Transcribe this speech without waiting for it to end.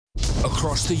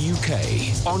across the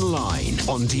UK, online,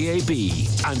 on DAB,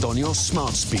 and on your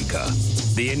smart speaker.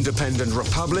 The Independent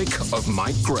Republic of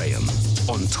Mike Graham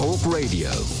on Talk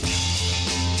Radio.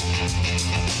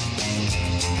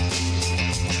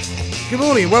 Good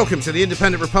morning and welcome to the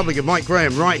Independent Republic of Mike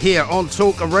Graham right here on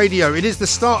Talk Radio. It is the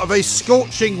start of a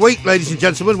scorching week, ladies and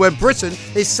gentlemen, where Britain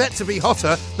is set to be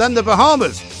hotter than the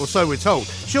Bahamas, or so we're told.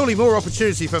 Surely more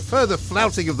opportunity for further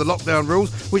flouting of the lockdown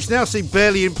rules, which now seem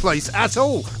barely in place at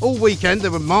all. All weekend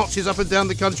there were marches up and down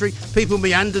the country, people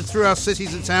meandered through our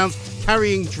cities and towns,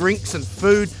 carrying drinks and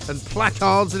food and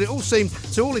placards, and it all seemed,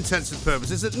 to all intents and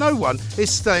purposes, that no one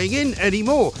is staying in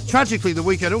anymore. Tragically, the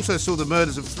weekend also saw the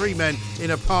murders of 3 men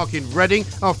in a park in Reading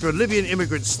after a Libyan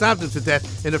immigrant stabbed them to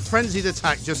death in a frenzied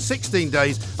attack just 16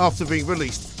 days after being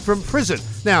released from prison.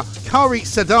 Now, Kari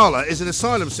Sadala is an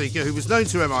asylum seeker who was known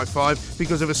to MI5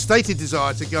 because of a stated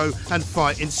desire to go and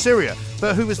fight in Syria,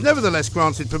 but who was nevertheless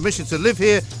granted permission to live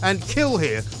here and kill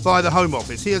here by the Home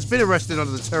Office. He has been arrested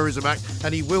under the Terrorism Act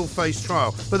and he will face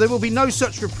trial, but there will be no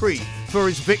such reprieve for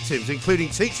his victims, including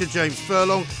teacher James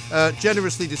Furlong,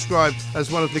 generously described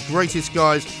as one of the greatest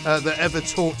guys that ever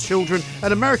taught children,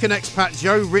 and American expat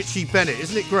Joe Ritchie Bennett.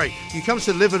 Isn't it great? He comes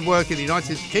to live and work in the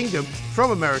United Kingdom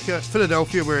from America,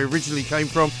 Philadelphia, where he originally came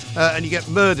from, and you get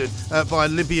murdered by a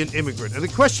Libyan immigrant. And the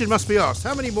question must be asked,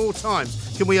 how many more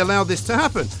times can we allow this to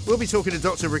happen? We'll be talking to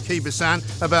Dr. Rakib Hassan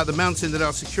about the mountain that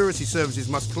our security services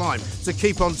must climb to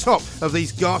keep on top of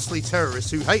these ghastly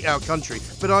terrorists who hate our country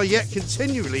but are yet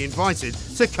continually invited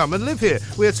to come and live here.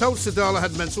 We are told Sadala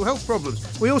had mental health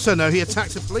problems. We also know he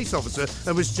attacked a police officer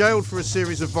and was jailed for a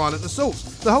series of violent assaults.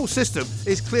 The whole system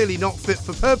is clearly not fit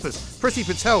for purpose. Priti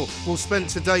Patel will spend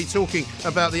today talking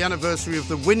about the anniversary of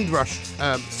the Windrush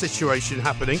situation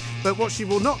happening, but what she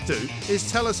will not do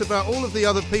is tell us about all of the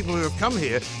other people who have come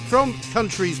here from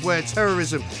countries where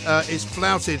terrorism is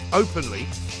flouted openly,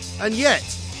 and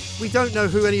yet we don't know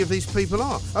who any of these people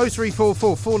are.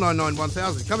 0344 499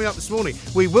 1000. Coming up this morning,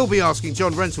 we will be asking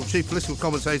John Rentoul, chief political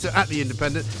commentator at The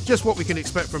Independent, just what we can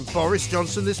expect from Boris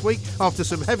Johnson this week after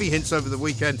some heavy hints over the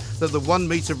weekend that the 1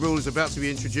 metre rule is about to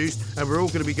be introduced, and we're all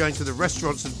going to be going to the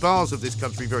restaurants and bars of this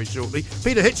country very shortly.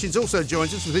 Peter Hitchens also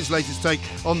joins us with his latest take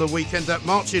on the weekend. That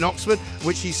march in Oxford,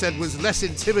 which he said was less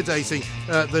intimidating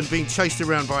than being chased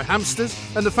around by hamsters,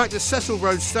 and the fact that Cecil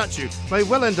Rhodes' statue may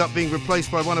well end up being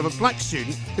replaced by one of a black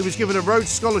student who was given a Rhodes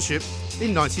Scholarship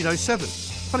in 1907.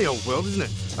 Funny old world, isn't it?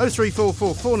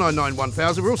 0344 499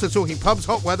 1000. We're also talking pubs,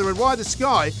 hot weather, and why the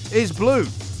sky is blue.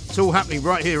 It's all happening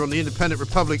right here on the Independent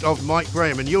Republic of Mike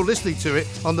Graham, and you're listening to it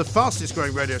on the fastest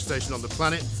growing radio station on the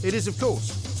planet. It is, of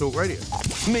course, Talk Radio.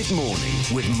 Mid-morning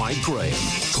with Mike Graham.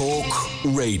 Talk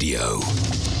Radio.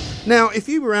 Now, if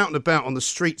you were out and about on the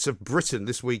streets of Britain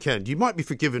this weekend, you might be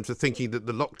forgiven for thinking that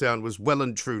the lockdown was well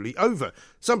and truly over.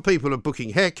 Some people are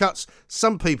booking haircuts,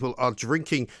 some people are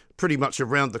drinking pretty much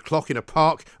around the clock in a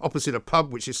park opposite a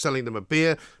pub which is selling them a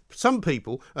beer. Some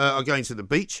people are going to the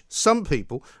beach. Some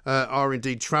people are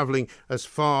indeed travelling as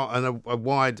far and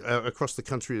wide across the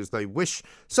country as they wish.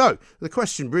 So the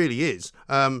question really is,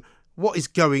 what is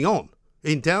going on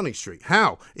in Downing Street?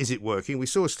 How is it working? We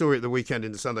saw a story at the weekend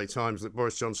in the Sunday Times that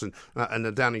Boris Johnson and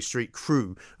the Downing Street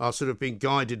crew are sort of being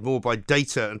guided more by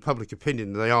data and public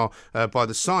opinion than they are by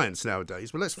the science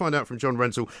nowadays. But let's find out from John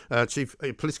Rentoul, chief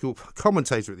political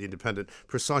commentator at The Independent,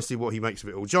 precisely what he makes of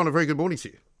it all. John, a very good morning to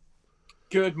you.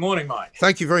 Good morning, Mike.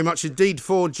 Thank you very much indeed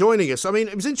for joining us. I mean,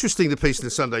 it was interesting, the piece in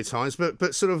the Sunday Times,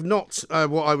 but sort of not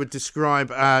what I would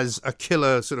describe as a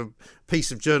killer sort of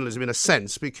piece of journalism in a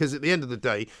sense, because at the end of the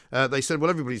day, they said, well,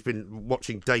 everybody's been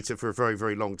watching data for a very,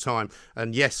 very long time.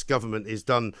 And yes, government is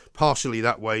done partially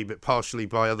that way, but partially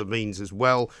by other means as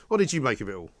well. What did you make of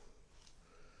it all?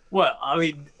 Well, I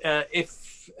mean,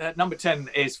 if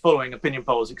No.10 is following opinion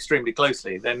polls extremely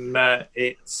closely, then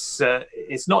it's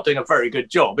not doing a very good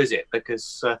job, is it?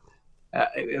 Because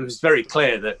it was very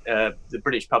clear that the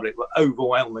British public were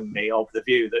overwhelmingly of the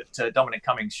view that Dominic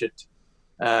Cummings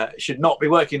should not be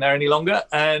working there any longer,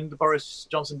 and Boris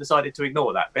Johnson decided to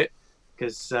ignore that bit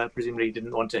because presumably he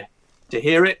didn't want to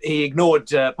hear it. He ignored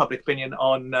public opinion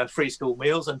on free school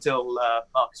meals until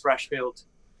Marcus Rashfield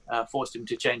forced him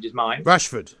to change his mind.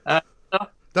 Rashford.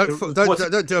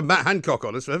 Don't do a Matt Hancock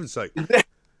on us, for heaven's sake.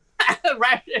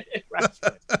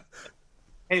 Rashford.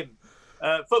 Him.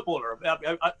 Footballer.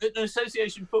 An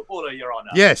association footballer, Your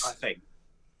Honour. Yes. I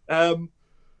think.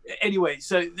 Anyway,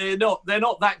 so they're not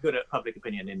that good at public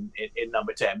opinion in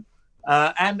No.10.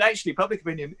 And actually, public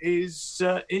opinion is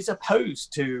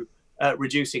opposed to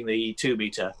reducing the 2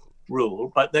 metre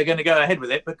rule, but they're going to go ahead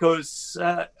with it because,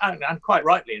 and quite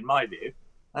rightly in my view,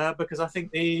 because I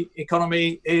think the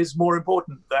economy is more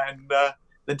important than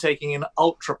than taking an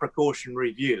ultra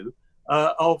precautionary view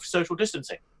of social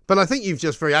distancing. But I think you've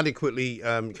just very adequately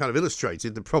kind of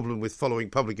illustrated the problem with following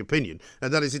public opinion,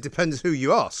 and that is it depends who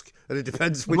you ask, and it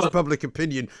depends which public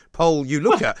opinion poll you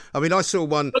look at. I mean, I saw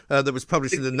one that was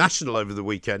published in The National over the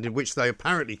weekend in which they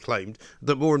apparently claimed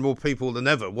that more and more people than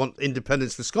ever want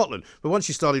independence for Scotland. But once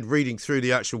you started reading through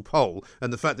the actual poll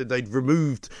and the fact that they'd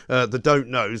removed the don't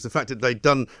knows, the fact that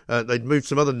they'd moved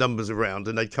some other numbers around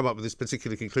and they'd come up with this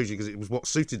particular conclusion because it was what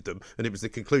suited them and it was the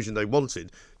conclusion they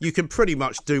wanted, you can pretty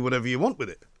much do whatever you want with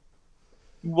it.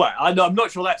 Well, I'm not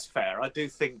sure that's fair. I do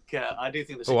think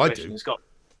the situation in Scotland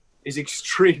is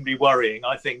extremely worrying.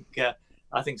 I think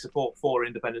support for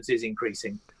independence is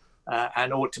increasing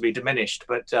and ought to be diminished.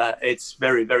 But it's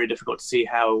very, very difficult to see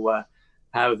how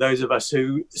those of us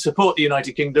who support the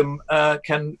United Kingdom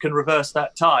can reverse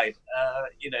that tide.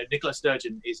 Nicola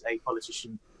Sturgeon is a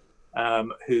politician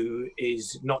who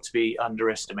is not to be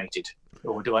underestimated,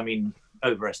 or do I mean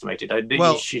overestimated? I think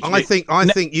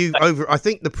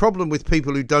the problem with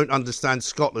people who don't understand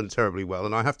Scotland terribly well,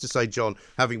 and I have to say, John,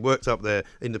 having worked up there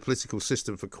in the political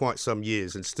system for quite some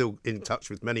years and still in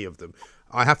touch with many of them,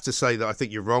 I have to say that I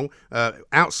think you're wrong.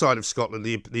 Outside of Scotland,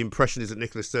 the impression is that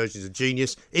Nicola Sturgeon is a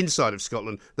genius. Inside of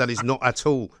Scotland, that is not at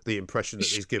all the impression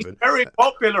that is given. Very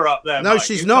popular up there, No, Mike.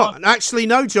 she's not. Actually,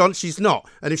 no, John, she's not.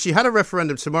 And if she had a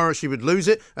referendum tomorrow, she would lose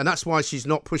it, and that's why she's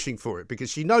not pushing for it, because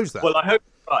she knows that. Well, I hope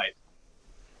you're right.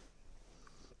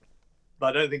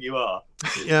 But I don't think you are.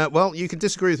 Yeah, well, you can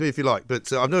disagree with me if you like,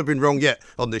 but I've never been wrong yet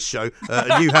on this show,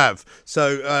 and you have.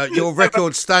 So your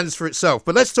record stands for itself.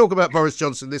 But let's talk about Boris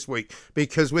Johnson this week,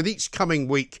 because with each coming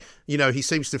week, he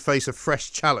seems to face a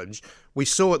fresh challenge. We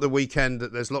saw at the weekend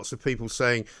that there's lots of people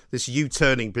saying this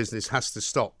U-turning business has to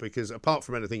stop, because apart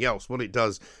from anything else, what it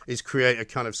does is create a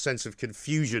kind of sense of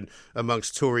confusion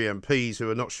amongst Tory MPs who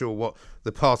are not sure what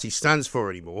the party stands for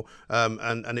anymore.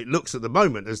 And it looks at the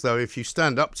moment as though if you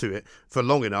stand up to it for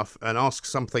long enough and ask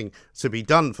something to be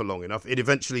done for long enough, it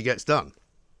eventually gets done.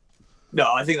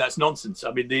 No, I think that's nonsense.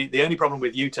 I mean, the only problem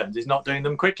with U-turns is not doing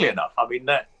them quickly enough. I mean,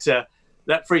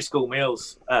 that free school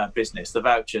meals business, the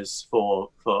vouchers for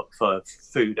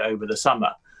food over the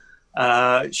summer,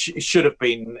 should have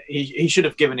been. He should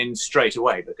have given in straight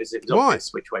away, because it was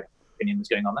obvious which way opinion was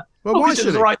going on there. Well, why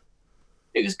should he?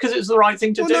 It was because it was the right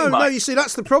thing to do. No, you see,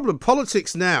 that's the problem.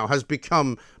 Politics now has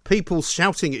become people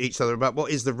shouting at each other about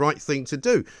what is the right thing to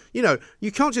do.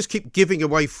 You can't just keep giving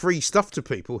away free stuff to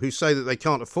people who say that they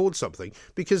can't afford something,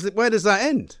 because where does that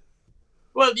end?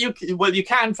 Well, you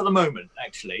can for the moment,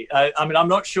 actually. I'm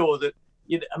not sure that.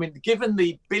 Given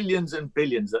the billions and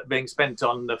billions that are being spent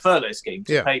on the furlough scheme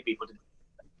to pay people,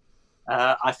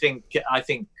 I think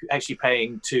actually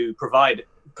paying to provide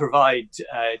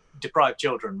deprived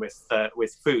children with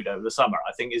food over the summer,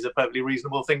 I think, is a perfectly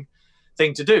reasonable thing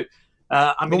to do.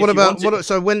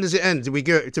 So when does it end? Do we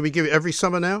give it every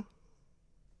summer now?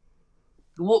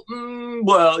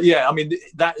 Well, yeah. I mean,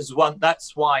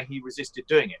 that's why he resisted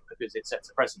doing it, because it sets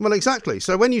a precedent. Well, exactly.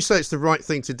 So when you say it's the right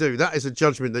thing to do, that is a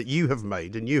judgment that you have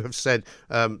made, and you have said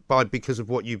because of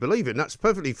what you believe in. That's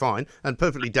perfectly fine and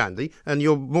perfectly dandy, and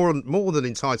you're more than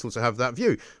entitled to have that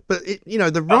view. But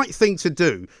the right thing to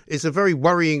do is a very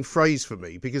worrying phrase for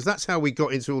me, because that's how we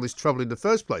got into all this trouble in the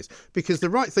first place. Because the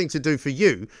right thing to do for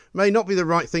you may not be the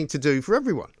right thing to do for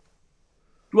everyone.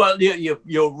 Well,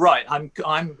 you're right.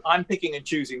 I'm picking and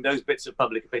choosing those bits of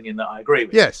public opinion that I agree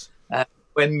with. Yes.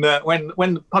 When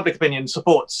public opinion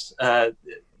supports the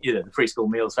free school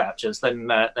meals vouchers, then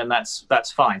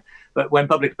that's fine. But when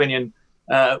public opinion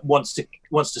wants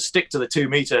to stick to the 2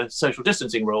 metre social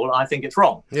distancing rule, I think it's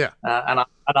wrong. Yeah. And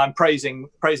I'm praising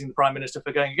the Prime Minister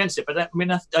for going against it. But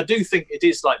I do think it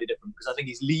is slightly different, because I think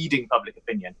he's leading public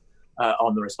opinion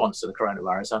on the response to the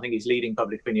coronavirus. I think he's leading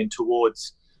public opinion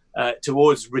towards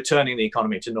returning the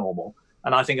economy to normal,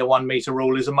 and I think a 1 metre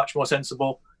rule is a much more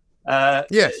sensible.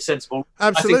 Sensible.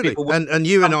 Absolutely. And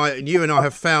you and I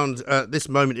have found this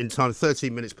moment in time,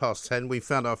 13 minutes past 10, we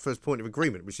found our first point of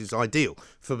agreement, which is ideal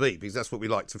for me, because that's what we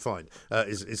like to find,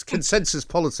 is consensus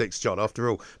politics, John, after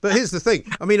all. But here's the thing.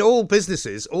 I mean, all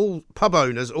businesses, all pub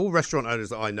owners, all restaurant owners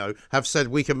that I know have said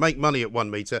we can make money at 1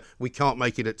 metre, we can't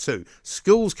make it at 2.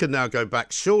 Schools can now go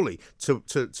back, surely,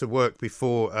 to work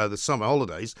before the summer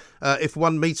holidays if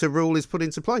 1 metre rule is put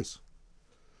into place.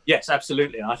 Yes,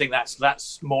 absolutely. I think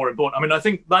that's more important. I mean, I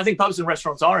think pubs and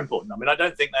restaurants are important. I mean, I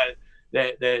don't think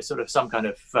they're sort of some kind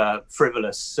of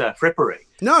frivolous frippery.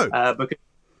 No,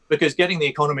 because getting the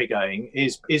economy going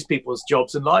is people's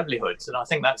jobs and livelihoods, and I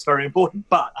think that's very important.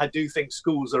 But I do think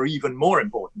schools are even more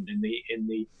important in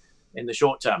the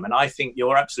short term. And I think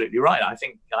you're absolutely right. I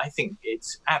think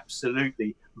it's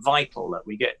absolutely vital that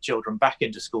we get children back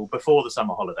into school before the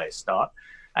summer holidays start,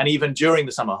 and even during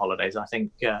the summer holidays. I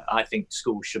think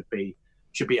schools should be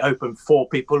open for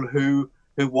people who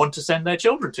want to send their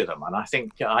children to them, and I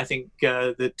think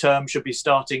the term should be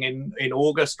starting in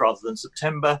August rather than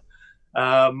September.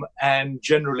 And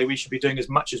generally, we should be doing as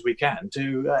much as we can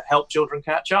to help children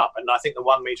catch up. And I think the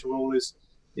 1 metre rule is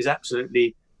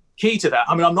absolutely key to that.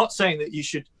 I mean, I'm not saying that you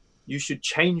should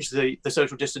change the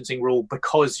social distancing rule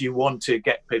because you want to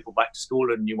get people back to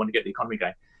school and you want to get the economy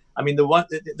going. I mean,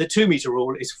 the 2 metre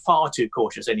rule is far too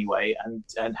cautious anyway,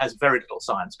 and has very little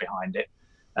science behind it.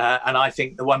 And I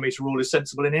think the 1 metre rule is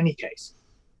sensible in any case.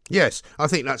 Yes, I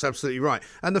think that's absolutely right.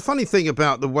 And the funny thing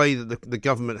about the way that the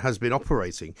government has been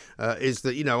operating is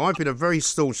that, I've been a very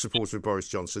staunch supporter of Boris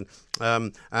Johnson.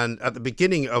 And at the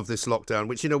beginning of this lockdown,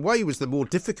 which in a way was the more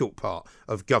difficult part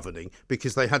of governing,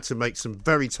 because they had to make some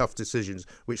very tough decisions,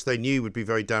 which they knew would be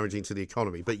very damaging to the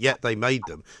economy, but yet they made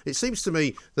them. It seems to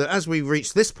me that as we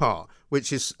reach this part,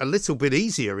 which is a little bit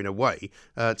easier in a way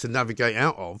to navigate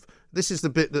out of, this is the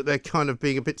bit that they're kind of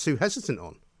being a bit too hesitant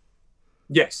on.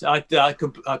 Yes, I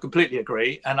completely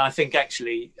agree. And I think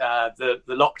actually the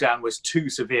lockdown was too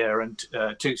severe and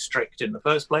too strict in the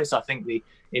first place. I think the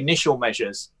initial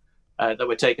measures that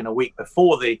were taken a week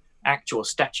before the actual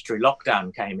statutory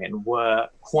lockdown came in were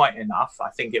quite enough.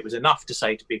 I think it was enough to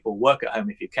say to people, work at home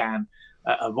if you can,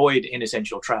 avoid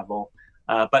inessential travel.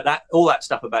 But all that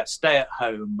stuff about stay at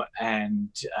home and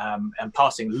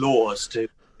passing laws to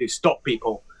stop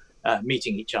people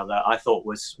meeting each other, I thought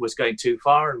was going too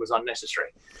far and was unnecessary.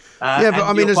 But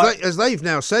I mean, as they've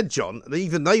now said, John,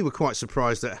 even they were quite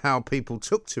surprised at how people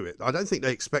took to it. I don't think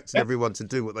they expected everyone to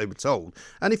do what they were told.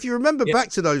 And if you remember back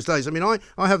to those days, I mean,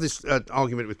 I have this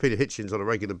argument with Peter Hitchens on a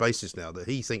regular basis now that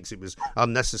he thinks it was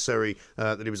unnecessary,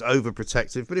 that it was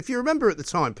overprotective. But if you remember at the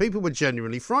time, people were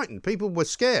genuinely frightened. People were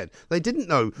scared. They didn't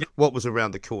know what was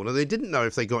around the corner. They didn't know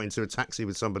if they got into a taxi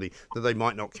with somebody that they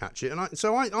might not catch it. And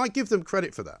so I give them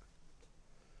credit for that.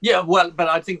 Yeah, well, but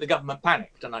I think the government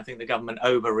panicked, and I think the government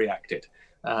overreacted.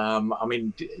 I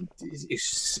mean,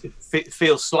 it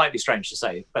feels slightly strange to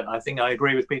say, but I think I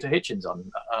agree with Peter Hitchens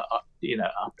on,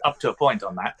 up to a point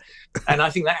on that. And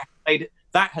I think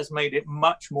that has made it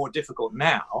much more difficult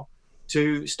now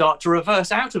to start to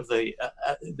reverse out of the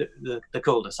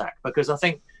cul-de-sac, because I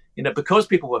think, because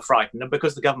people were frightened and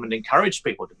because the government encouraged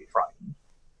people to be frightened,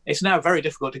 it's now very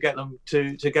difficult to get them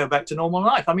to go back to normal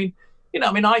life. I mean,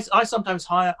 I sometimes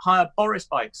hire Boris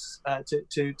bikes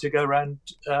to go around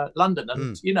London,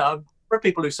 and I've heard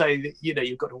people who say that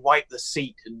you've got to wipe the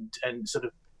seat and sort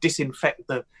of disinfect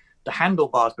the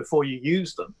handlebars before you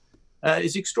use them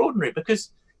is extraordinary,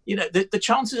 because the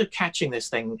chances of catching this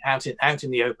thing out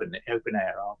in the open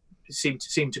air seem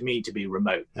to me to be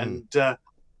remote, and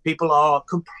people are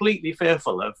completely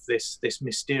fearful of this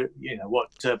mysterious, what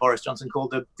Boris Johnson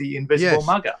called the invisible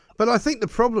mugger. But I think the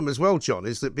problem as well, John,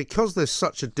 is that because there's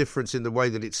such a difference in the way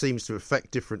that it seems to affect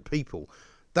different people,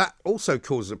 that also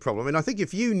causes a problem. I mean, I think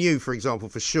if you knew, for example,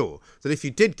 for sure, that if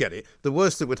you did get it, the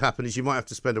worst that would happen is you might have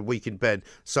to spend a week in bed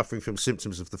suffering from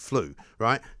symptoms of the flu,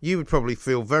 right? You would probably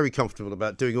feel very comfortable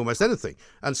about doing almost anything,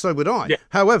 and so would I. Yeah.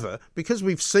 However, because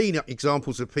we've seen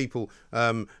examples of people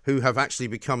who have actually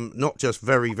become not just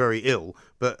very, very ill,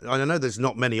 but I know there's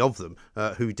not many of them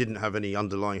who didn't have any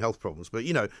underlying health problems, but,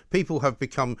 people have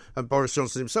become, and Boris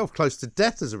Johnson himself, close to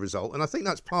death as a result, and I think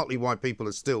that's partly why people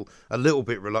are still a little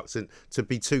bit reluctant to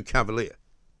be too cavalier.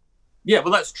 Yeah,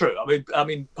 well, that's true. I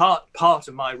mean, part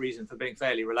of my reason for being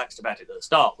fairly relaxed about it at the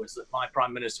start was that my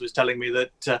Prime Minister was telling me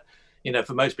that,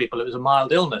 for most people it was a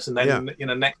mild illness, and then,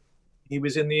 next he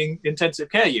was in the intensive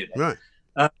care unit. Right.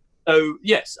 So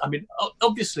yes, I mean,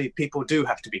 obviously people do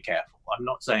have to be careful. I'm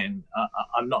not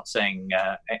saying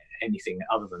anything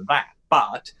other than that,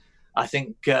 but I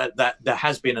think that there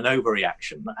has been an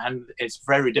overreaction, and it's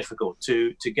very difficult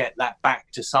to get that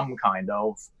back to some kind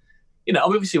of,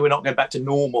 obviously we're not going back to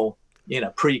normal,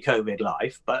 pre-COVID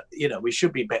life, but we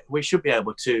should be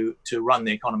able to run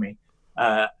the economy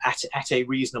at a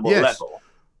reasonable level.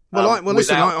 Well,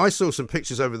 listen, I saw some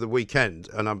pictures over the weekend,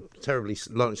 and it's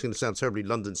going to sound terribly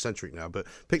London-centric now, but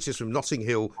pictures from Notting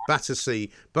Hill,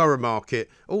 Battersea, Borough Market,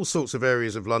 all sorts of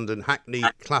areas of London, Hackney,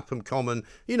 Clapham Common,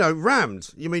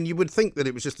 rammed. I mean, you would think that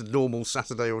it was just a normal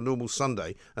Saturday or a normal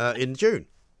Sunday in June.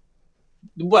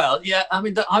 Well, yeah, I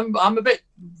mean, I'm a bit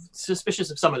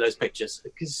suspicious of some of those pictures,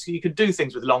 because you could do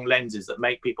things with long lenses that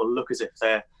make people look as if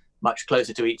they're much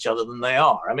closer to each other than they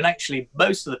are. I mean, actually,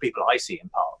 most of the people I see in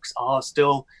parks are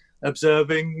still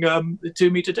observing the 2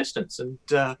 metre distance, and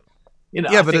but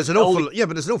there's an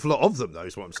awful lot of them, though,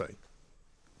 is what I'm saying.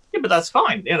 Yeah, but that's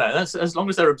fine. That's as long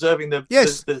as they're observing the.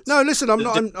 Yes. No, listen.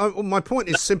 My point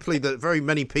is simply that very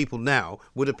many people now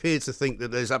would appear to think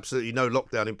that there's absolutely no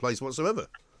lockdown in place whatsoever.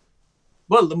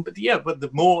 Well, but the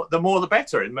more the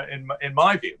better in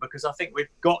my view, because I think we've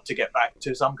got to get back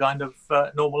to some kind of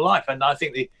normal life, and I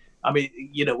think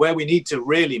where we need to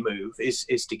really move is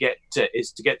to get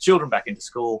children back into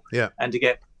school, and to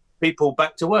get people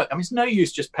back to work. I mean, it's no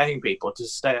use just paying people to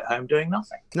stay at home doing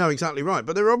nothing. No, exactly right.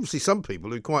 But there are obviously some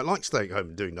people who quite like staying at home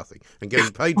and doing nothing and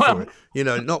getting paid for it.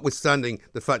 Notwithstanding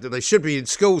the fact that they should be in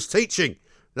schools teaching.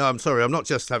 No, I'm sorry, I'm not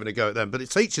just having a go at them, but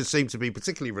teachers seem to be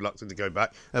particularly reluctant to go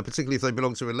back, particularly if they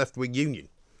belong to a left-wing union.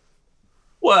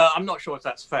 Well, I'm not sure if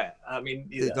that's fair. I mean,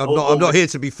 I'm not here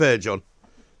to be fair, John.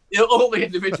 All the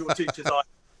individual teachers are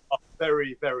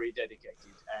very, very dedicated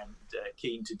and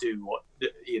keen to do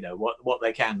what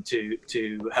they can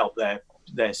to help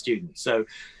their students. So,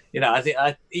 I think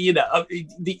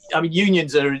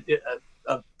unions are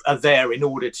there in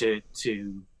order to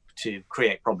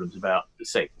create problems about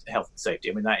health and safety.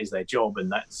 I mean, that is their job,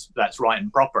 and that's right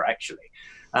and proper, actually.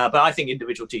 But I think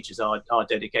individual teachers are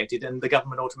dedicated, and the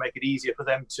government ought to make it easier for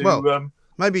them to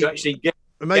actually get.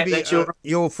 Maybe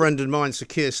your friend and mine, Sir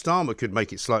Keir Starmer, could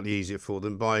make it slightly easier for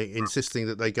them by insisting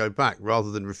that they go back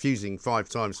rather than refusing 5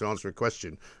 times to answer a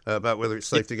question about whether it's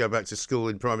safe to go back to school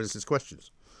in Prime Minister's questions.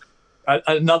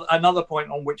 Another point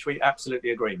on which we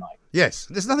absolutely agree, Mike. Yes,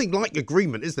 there's nothing like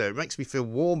agreement, is there? It makes me feel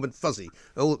warm and fuzzy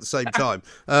all at the same time.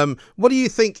 What do you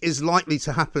think is likely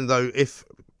to happen, though, if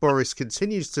Boris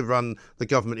continues to run the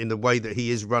government in the way that he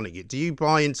is running it? Do you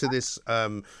buy into this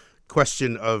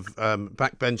question of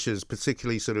backbenchers,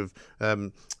 particularly sort of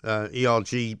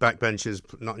ERG backbenchers,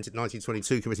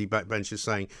 1922 committee backbenchers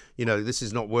saying, this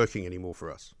is not working anymore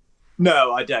for us?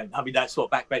 No, I don't. I mean, that's what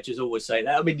backbenchers always say.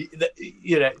 I mean,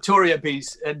 Tory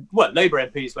MPs and Labour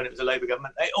MPs, when it was a Labour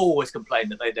government, they always complain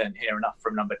that they don't hear enough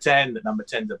from Number 10, that Number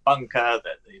 10's a bunker,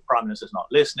 that the Prime Minister's not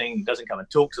listening, he doesn't come and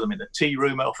talk to them in the tea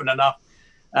room often enough.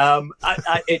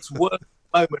 It's worked at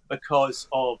the moment because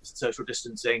of social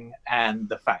distancing and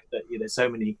the fact that so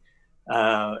many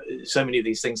of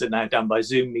these things are now done by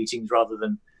Zoom meetings rather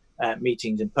than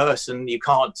meetings in person. You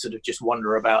can't sort of just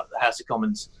wander about the House of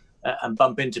Commons and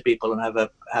bump into people and have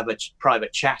a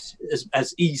private chat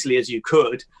as easily as you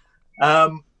could.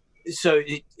 So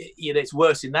it's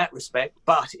worse in that respect,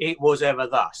 but it was ever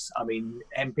thus. I mean,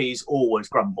 MPs always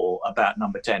grumble about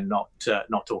Number 10 not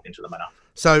talking to them enough.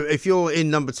 So if you're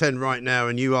in Number 10 right now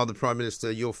and you are the Prime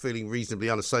Minister, you're feeling reasonably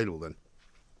unassailable then?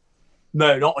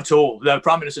 No, not at all. No,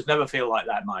 Prime Ministers never feel like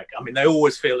that, Mike. I mean, they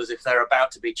always feel as if they're about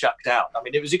to be chucked out. I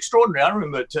mean, it was extraordinary. I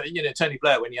remember, Tony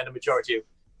Blair, when he had a majority of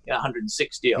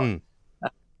 160 on,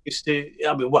 used to.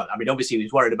 Obviously he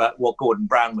was worried about what Gordon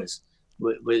Brown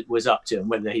was up to and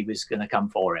whether he was going to come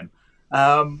for him.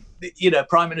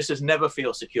 Prime Ministers never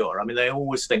feel secure. I mean, they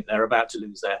always think they're about to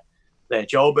lose their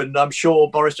job, and I'm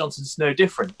sure Boris Johnson's no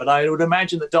different. But I would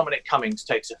imagine that Dominic Cummings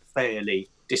takes a fairly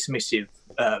dismissive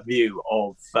view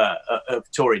of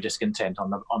Tory discontent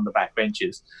on the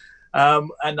backbenches,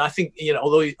 and I think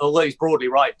although he's broadly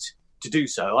right to do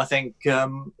so, I think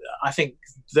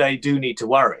they do need to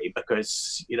worry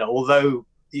because although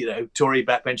Tory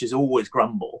backbenchers always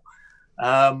grumble,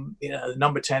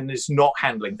 Number 10 is not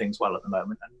handling things well at the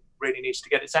moment and really needs to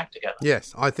get its act together.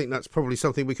 Yes, I think that's probably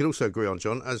something we could also agree on,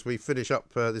 John, as we finish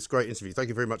up this great interview. Thank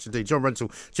you very much indeed. John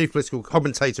Rentoul, Chief Political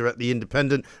Commentator at The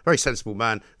Independent. Very sensible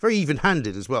man, very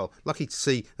even-handed as well. Lucky to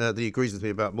see that he agrees with me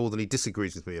about more than he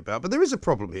disagrees with me about. But there is a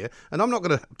problem here, and I'm not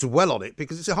going to dwell on it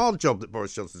because it's a hard job that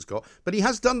Boris Johnson's got, but he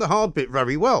has done the hard bit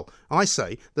very well. I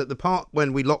say that the part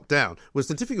when we locked down was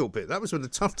the difficult bit. That was when the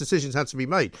tough decisions had to be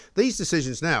made. These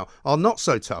decisions now are not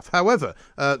so tough. However,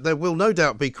 there will no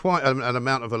doubt be quite an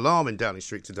amount of alarm in Downing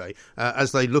Street today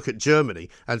as they look at Germany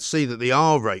and see that the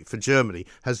R rate for Germany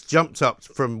has jumped up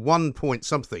from 1 point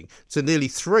something to nearly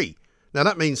 3. Now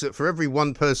that means that for every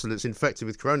one person that's infected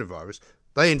with coronavirus,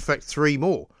 they infect 3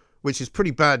 more, which is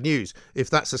pretty bad news if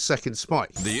that's a second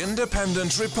spike. The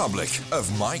Independent Republic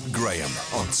of Mike Graham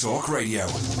on Talk Radio.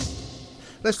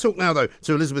 Let's talk now, though,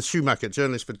 to Elizabeth Schumacher,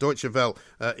 journalist for Deutsche Welle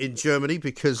in Germany,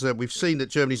 because we've seen that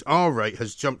Germany's R rate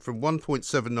has jumped from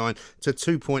 1.79 to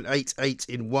 2.88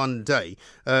 in one day.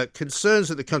 Concerns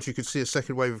that the country could see a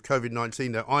second wave of COVID-19,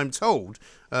 now, I'm told,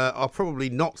 are probably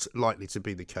not likely to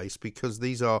be the case because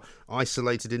these are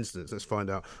isolated incidents. Let's find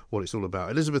out what it's all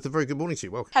about. Elizabeth, a very good morning to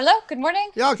you. Welcome. Hello, good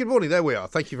morning. Yeah, good morning. There we are.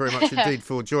 Thank you very much indeed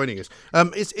for joining us.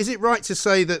 Is it right to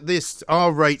say that this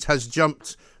R rate has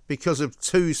jumped because of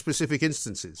 2 specific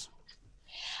instances?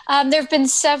 There have been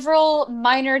several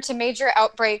minor to major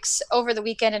outbreaks over the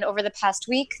weekend and over the past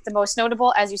week. The most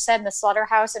notable, as you said, in the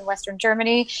slaughterhouse in Western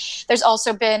Germany. There's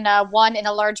also been one in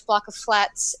a large block of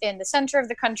flats in the center of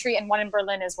the country and one in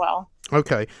Berlin as well.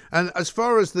 Okay. And as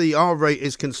far as the R rate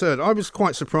is concerned, I was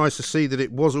quite surprised to see that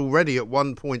it was already at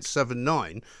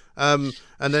 1.79. And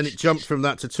then it jumped from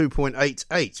that to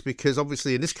 2.88, because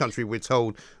obviously in this country we're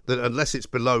told that unless it's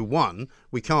below 1,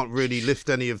 we can't really lift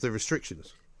any of the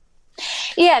restrictions.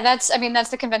 Yeah, that's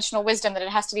the conventional wisdom, that it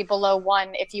has to be below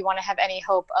 1 if you want to have any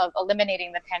hope of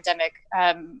eliminating the pandemic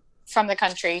from the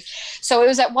country. So it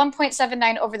was at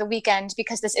 1.79 over the weekend,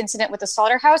 because this incident with the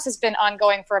slaughterhouse has been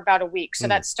ongoing for about a week. So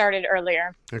that started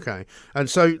earlier. Okay. And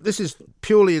so this is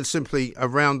purely and simply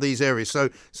around these areas. So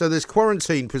there's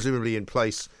quarantine presumably in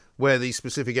place where these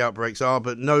specific outbreaks are,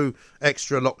 but no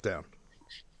extra lockdown.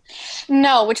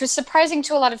 No, which was surprising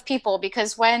to a lot of people,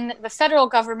 because when the federal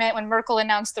government, when Merkel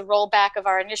announced the rollback of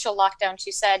our initial lockdown,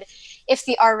 she said if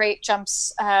the R rate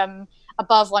jumps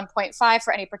above 1.5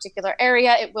 for any particular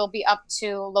area, it will be up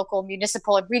to local,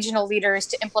 municipal, and regional leaders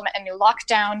to implement a new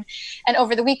lockdown. And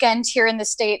over the weekend here in the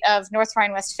state of North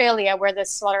Rhine-Westphalia, where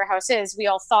this slaughterhouse is, we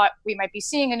all thought we might be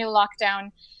seeing a new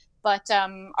lockdown, but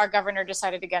our governor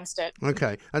decided against it.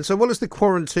 Okay. And so what does the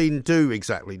quarantine do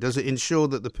exactly? Does it ensure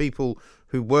that the people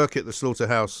who work at the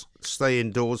slaughterhouse stay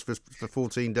indoors for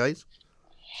 14 days?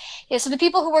 Yeah, so the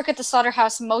people who work at the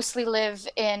slaughterhouse mostly live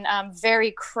in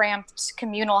very cramped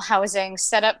communal housing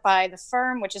set up by the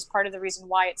firm, which is part of the reason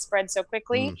why it spread so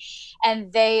quickly.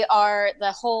 And the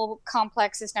whole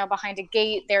complex is now behind a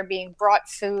gate. They're being brought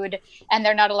food, and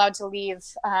they're not allowed to leave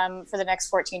for the next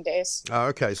 14 days. Oh,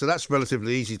 okay, so that's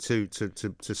relatively easy to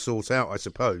sort out, I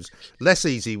suppose. Less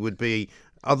easy would be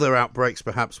other outbreaks,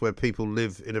 perhaps, where people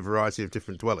live in a variety of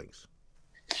different dwellings.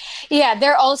 Yeah,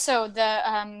 they're also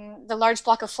the large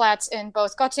block of flats in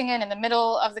both Göttingen in the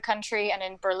middle of the country and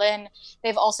in Berlin.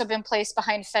 They've also been placed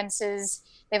behind fences.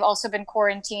 They've also been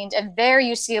quarantined. And there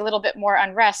you see a little bit more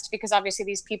unrest, because obviously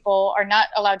these people are not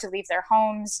allowed to leave their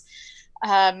homes.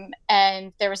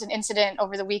 And there was an incident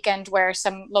over the weekend where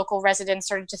some local residents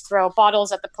started to throw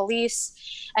bottles at the police.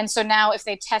 And so now if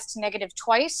they test negative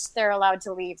twice, they're allowed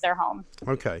to leave their home.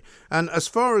 Okay. And as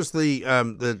far as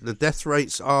the death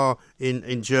rates are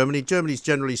in Germany, Germany's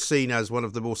generally seen as one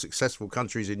of the more successful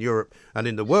countries in Europe and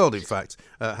in the world, in fact,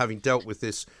 having dealt with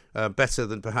this better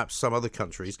than perhaps some other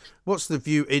countries. What's the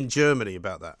view in Germany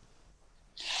about that?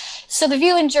 So the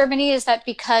view in Germany is that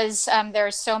because there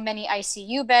are so many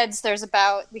ICU beds,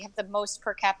 we have the most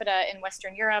per capita in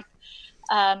Western Europe,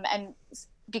 and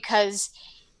because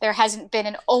there hasn't been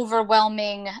an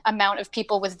overwhelming amount of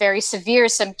people with very severe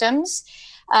symptoms,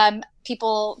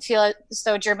 people feel as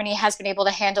though Germany has been able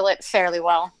to handle it fairly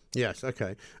well. Yes,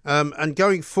 okay. And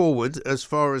going forward, as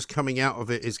far as coming out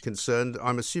of it is concerned,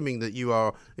 I'm assuming that you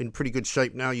are in pretty good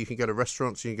shape now. You can go to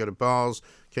restaurants, you can go to bars.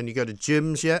 Can you go to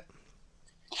gyms yet?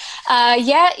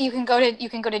 Yeah, you can go to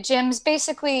gyms.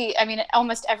 Basically, I mean,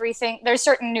 almost everything. There's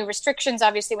certain new restrictions.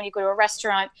 Obviously, when you go to a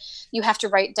restaurant, you have to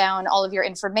write down all of your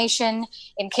information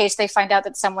in case they find out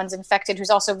that someone's infected who's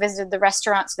also visited the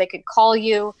restaurant, so they could call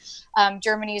you.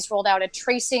 Germany's rolled out a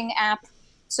tracing app,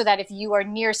 so that if you are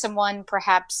near someone,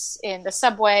 perhaps in the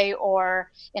subway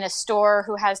or in a store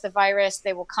who has the virus,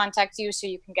 they will contact you so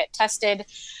you can get tested.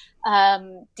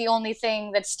 The only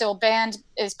thing that's still banned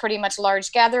is pretty much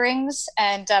large gatherings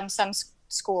and some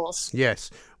schools. Yes.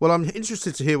 Well, I'm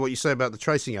interested to hear what you say about the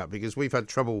tracing app, because we've had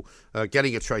trouble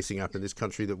getting a tracing app in this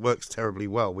country that works terribly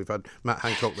well. We've had Matt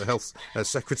Hancock, the health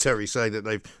secretary, say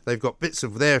that they've got bits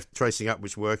of their tracing app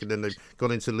which work, and then they've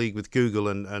gone into league with Google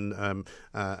and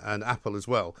Apple as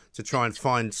well to try and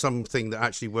find something that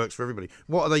actually works for everybody.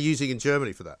 What are they using in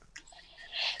Germany for that?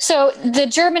 So the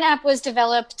German app was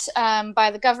developed by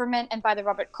the government and by the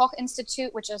Robert Koch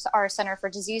Institute, which is our Center for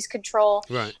Disease Control.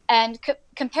 Right. And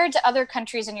compared to other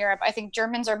countries in Europe, I think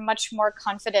Germans are much more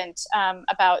confident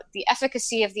about the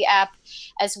efficacy of the app,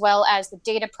 as well as the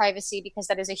data privacy, because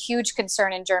that is a huge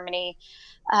concern in Germany.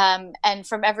 And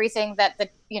from everything that the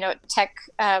tech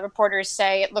reporters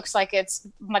say, it looks like it's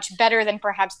much better than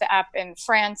perhaps the app in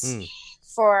France.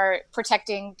 For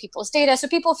protecting people's data. So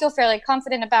people feel fairly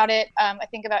confident about it. I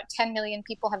think about 10 million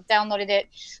people have downloaded it.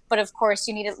 But of course,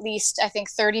 you need at least, I think,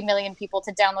 30 million people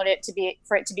to download it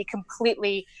for it to be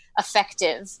completely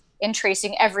effective in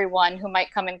tracing everyone who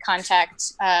might come in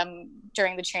contact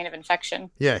during the chain of infection.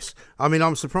 Yes. I mean,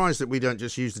 I'm surprised that we don't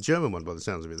just use the German one by the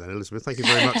sounds of it then, Elizabeth. Thank you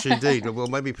very much indeed. We'll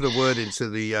maybe put a word into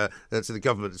the to the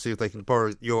government to see if they can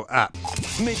borrow your app.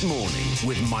 Mid-morning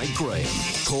with Mike Graham.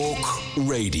 Talk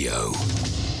Radio.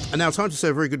 And now time to say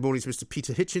a very good morning to Mr.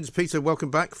 Peter Hitchens. Peter, welcome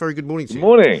back. Very good morning to you. Good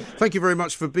morning. Thank you very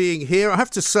much for being here. I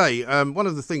have to say, one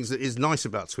of the things that is nice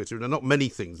about Twitter, and there are not many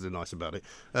things that are nice about it,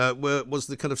 was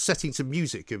the kind of setting to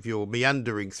music of your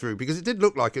meandering through, because it did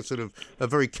look like a sort of a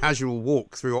very casual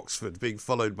walk through Oxford being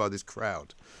followed by this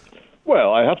crowd.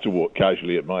 Well, I have to walk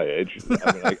casually at my age.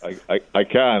 I mean, I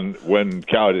can, when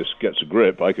cowardice gets a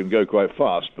grip, I can go quite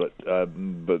fast, but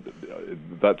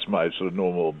that's my sort of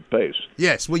normal pace.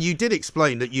 Yes, well, you did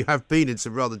explain that you have been in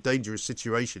some rather dangerous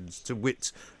situations, to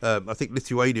wit, I think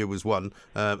Lithuania was one,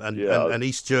 and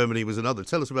East Germany was another.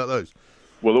 Tell us about those.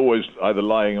 Well, always either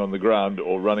lying on the ground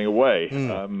or running away.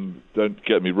 Don't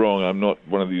get me wrong, I'm not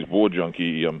one of these war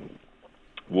junkie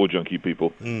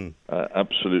people.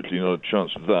 Absolutely not a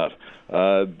chance of that.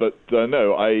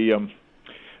 No,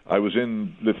 I was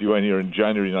in Lithuania in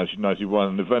January 1991,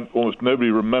 an event almost nobody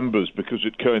remembers because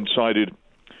it coincided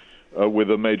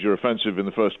with a major offensive in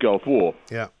the First Gulf War.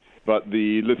 Yeah. But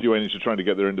the Lithuanians were trying to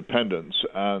get their independence,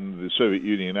 and the Soviet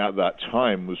Union at that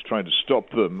time was trying to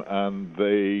stop them, and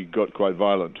they got quite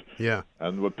violent. Yeah.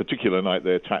 And one particular night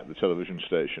they attacked the television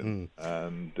station,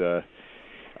 and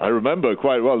I remember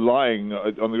quite well lying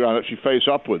on the ground, actually face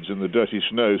upwards in the dirty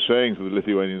snow, saying to the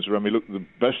Lithuanians around me, look, the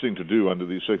best thing to do under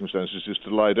these circumstances is to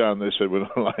lie down. They said, we're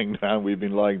not lying down. We've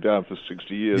been lying down for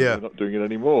 60 years. Yeah. We're not doing it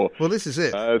anymore. Well, this is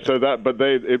it.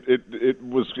 It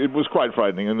was quite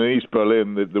frightening. And in East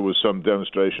Berlin, there was some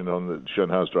demonstration on the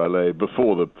Schönhauser Allee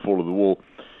before the fall of the wall.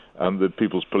 And the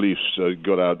People's Police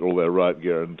got out all their riot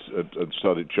gear and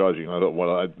started charging. I thought,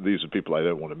 well, these are people I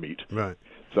don't want to meet. Right.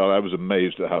 So I was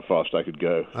amazed at how fast I could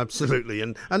go. Absolutely.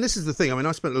 And this is the thing. I mean,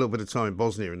 I spent a little bit of time in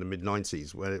Bosnia in the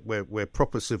mid-90s where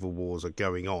proper civil wars are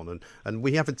going on. And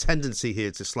we have a tendency here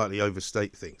to slightly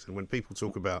overstate things. And when people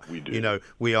talk about,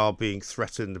 we are being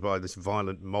threatened by this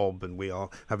violent mob and we are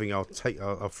having our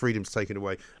freedoms taken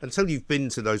away, until you've been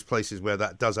to those places where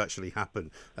that does actually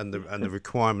happen and the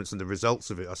requirements and the results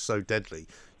of it are so deadly,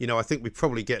 I think we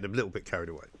probably get a little bit carried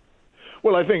away.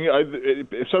 Well, I think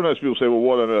sometimes people say, well,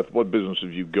 what on earth, what business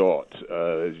have you got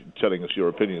telling us your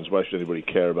opinions? Why should anybody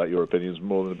care about your opinions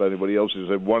more than about anybody else's?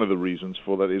 And one of the reasons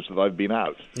for that is that I've been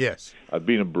out. Yes. I've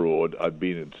been abroad. I've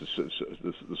been into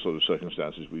the sort of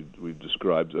circumstances we've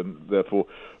described, and therefore,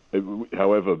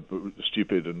 however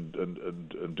stupid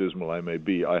and dismal I may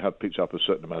be, I have picked up a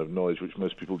certain amount of knowledge which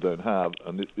most people don't have,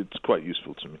 and it's quite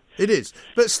useful to me. It is.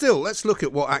 But still, let's look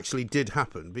at what actually did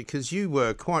happen, because you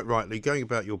were quite rightly going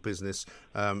about your business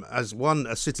as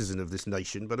a citizen of this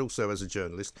nation, but also as a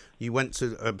journalist. You went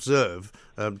to observe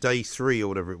day 3 or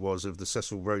whatever it was of the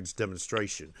Cecil Rhodes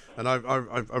demonstration. And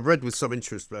I read with some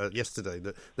interest yesterday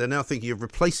that they're now thinking of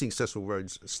replacing Cecil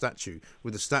Rhodes' statue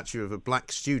with a statue of a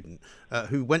black student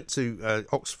who went to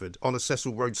Oxford on a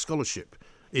Cecil Rhodes scholarship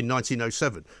in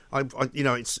 1907.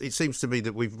 It seems to me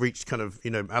that we've reached kind of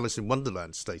Alice in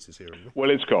Wonderland status here.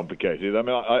 Well, it's complicated. I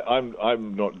mean,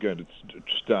 I'm not going to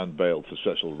stand bail for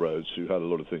Cecil Rhodes, who had a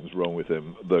lot of things wrong with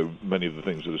him, though many of the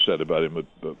things that are said about him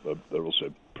are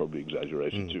also probably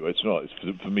exaggerated too. It's not.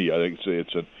 For me, I think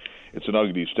it's an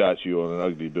ugly statue on an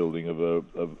ugly building of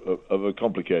a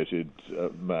complicated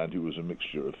man who was a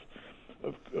mixture of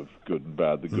good and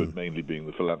bad, the good mainly being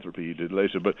the philanthropy he did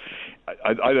later. But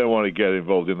I don't want to get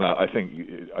involved in that. I think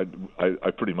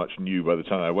I pretty much knew by the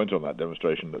time I went on that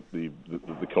demonstration that the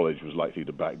college was likely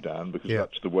to back down, because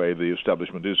that's the way the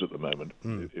establishment is at the moment.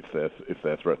 If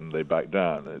they're threatened, they back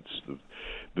down. It's the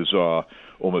bizarre,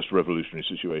 almost revolutionary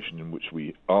situation in which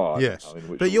we are. Yes, in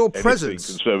which but your presence,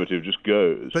 conservative, just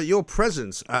goes. But your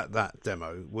presence at that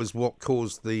demo was what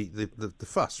caused the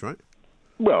fuss, right?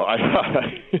 Well,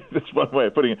 that's one way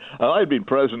of putting it. I'd been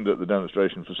present at the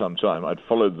demonstration for some time. I'd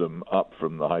followed them up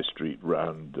from the High Street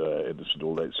round into St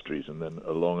Aldate Street and then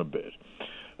along a bit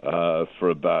for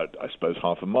about, I suppose,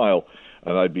 half a mile.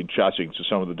 And I'd been chatting to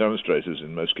some of the demonstrators,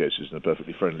 in most cases in a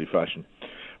perfectly friendly fashion.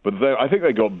 But I think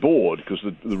they got bored because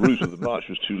the route of the march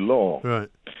was too long. Right.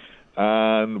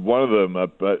 And one of them, a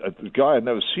guy I'd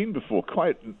never seen before,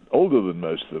 quite older than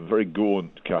most of them, very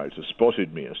gaunt character,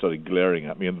 spotted me and started glaring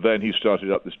at me, and then he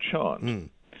started up this chant.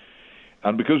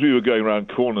 And because we were going around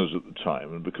corners at the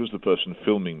time, and because the person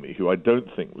filming me, who I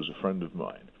don't think was a friend of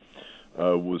mine,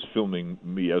 was filming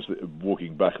me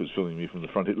walking backwards, filming me from the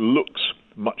front, it looks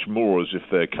much more as if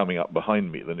they're coming up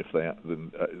behind me than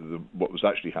what was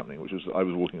actually happening, which was that I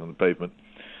was walking on the pavement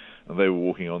and they were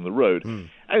walking on the road. And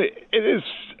it is,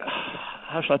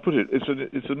 how shall I put it?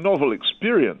 It's a novel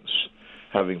experience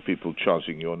having people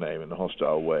chanting your name in a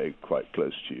hostile way quite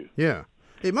close to you. Yeah.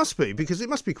 It must be, because it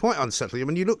must be quite unsettling. I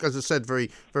mean, you look, as I said, very,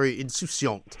 very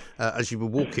insouciant as you were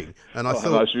walking, and I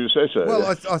thought, nice of you to say so. Well,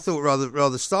 yeah. I thought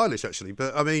rather stylish actually.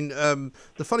 But I mean,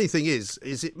 the funny thing is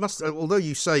it must. Although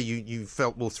you say you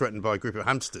felt more threatened by a group of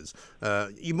hamsters,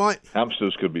 you might.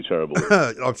 Hamsters could be terrible.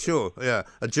 I'm sure. Yeah,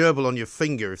 a gerbil on your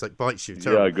finger if it bites you.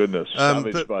 Terrible. Yeah, goodness.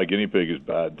 Savaged by a guinea pig is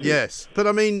bad too. Yes, but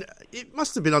I mean, it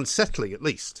must have been unsettling at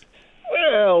least.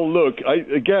 Well, look,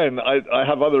 I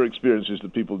have other experiences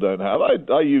that people don't have.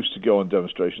 I used to go on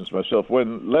demonstrations myself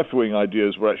when left-wing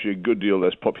ideas were actually a good deal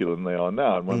less popular than they are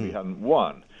now, and when we hadn't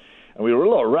won. And we were a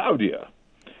lot rowdier.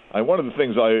 And one of the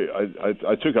things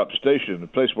I took up station, a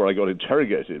place where I got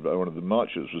interrogated by one of the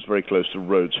marchers, was very close to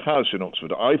Rhodes House in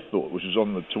Oxford, I thought, which is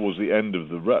towards the end of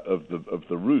the route of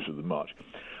the march.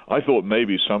 I thought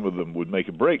maybe some of them would make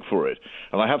a break for it.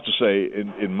 And I have to say,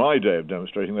 in my day of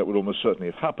demonstrating, that would almost certainly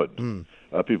have happened.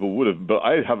 People would have, but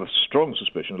I have a strong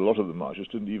suspicion a lot of the marchers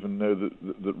didn't even know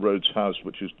that Rhodes House,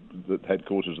 which is the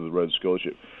headquarters of the Rhodes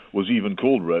Scholarship, was even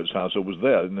called Rhodes House or was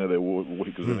there. I didn't know they were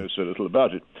because they know so little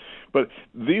about it. But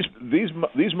these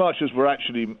marchers were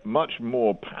actually much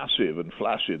more passive and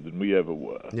flaccid than we ever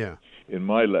were. Yeah. In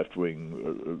my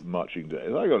left-wing marching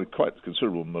days, I got a quite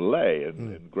considerable melee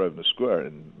in Grosvenor Square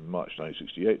in March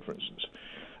 1968, for instance.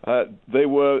 They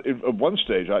were, at one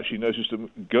stage, I actually noticed them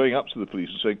going up to the police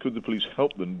and saying, could the police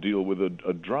help them deal with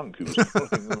a drunk who was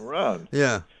following them around?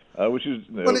 Yeah. Which is,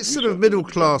 well, it's sort of middle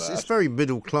class. It's very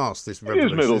middle class. This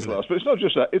revolution. It is middle class, but it's not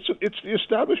just that. It's the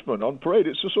establishment on parade.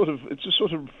 It's a sort of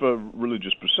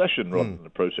religious procession rather than a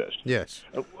protest. Yes.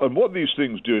 And what these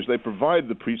things do is they provide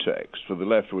the pretext for the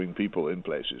left-wing people in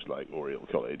places like Oriel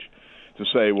College to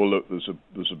say, well, look, there's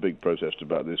a big protest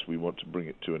about this. We want to bring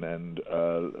it to an end.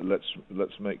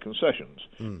 Let's make concessions.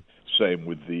 Same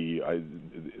with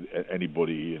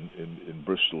anybody in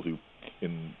Bristol who.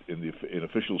 In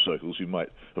official circles, who might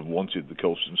have wanted the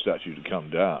Colston statue to come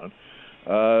down,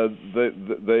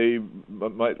 they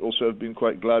might also have been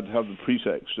quite glad to have the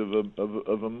pretext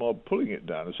of a mob pulling it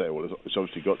down and say, well, it's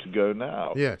obviously got to go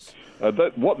now. Yes.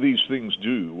 What these things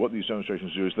do, what these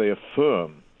demonstrations do, is they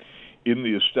affirm in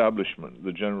the establishment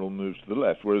the general move to the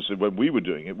left, whereas when we were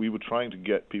doing it, we were trying to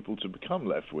get people to become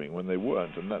left-wing when they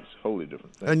weren't, and that's a wholly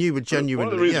different thing. And you were genuinely...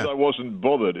 One of the reasons I wasn't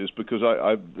bothered is because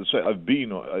I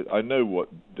know what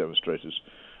demonstrators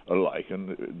are like,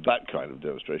 and that kind of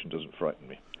demonstration doesn't frighten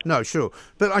me. No, sure.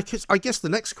 But I guess the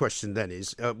next question then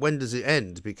is, when does it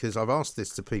end? Because I've asked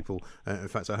this to people. In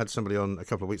fact, I had somebody on a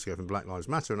couple of weeks ago from Black Lives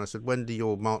Matter, and I said, when do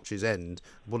your marches end?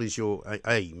 What is your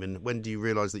aim? And when do you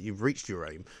realise that you've reached your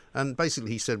aim? And basically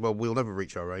he said, well, we'll never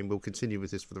reach our aim. We'll continue with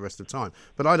this for the rest of time.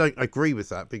 But I don't agree with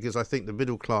that, because I think the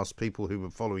middle-class people who were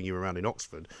following you around in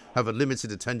Oxford have a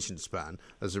limited attention span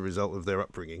as a result of their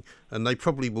upbringing, and they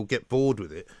probably will get bored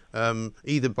with it,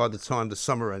 either by the time the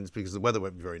summer ends because the weather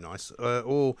won't be very nice,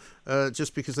 or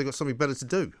just because they've got something better to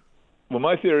do. Well,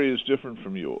 my theory is different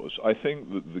from yours. I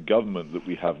think that the government that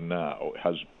we have now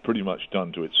has pretty much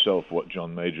done to itself what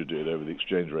John Major did over the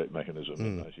exchange rate mechanism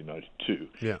in 1992.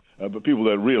 Yeah. But people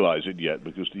don't realise it yet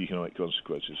because the economic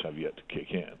consequences have yet to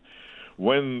kick in.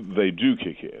 When they do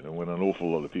kick in, and when an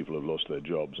awful lot of people have lost their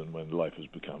jobs, and when life has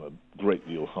become a great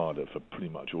deal harder for pretty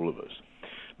much all of us,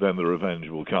 then the revenge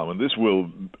will come. And this will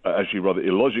actually rather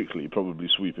illogically probably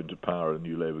sweep into power a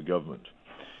new Labour government,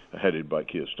 headed by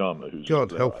Keir Starmer, who's...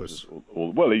 God help us.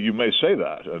 Well, you may say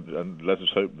that, and let us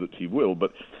hope that he will,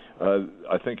 but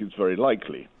I think it's very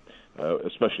likely,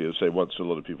 especially, as I say, once a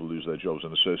lot of people lose their jobs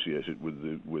and associate it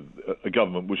with a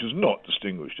government which has not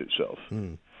distinguished itself.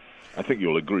 I think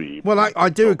you'll agree. Well, I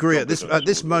do agree. At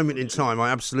this moment in time, I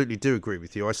absolutely do agree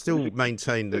with you. I still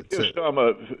maintain that... Keir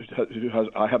Starmer,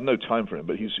 I have no time for him,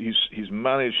 but he's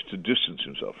managed to distance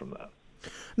himself from that.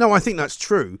 No, I think that's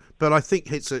true, but I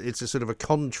think it's a sort of a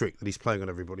con trick that he's playing on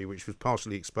everybody, which was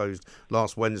partially exposed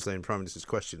last Wednesday in Prime Minister's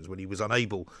Questions when he was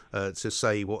unable to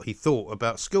say what he thought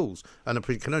about schools. And I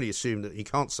can only assume that he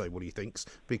can't say what he thinks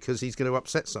because he's going to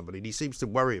upset somebody. And he seems to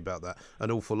worry about that an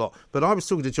awful lot. But I was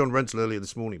talking to John Rentoul earlier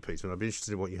this morning, Peter, and I'd be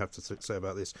interested in what you have to say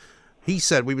about this. He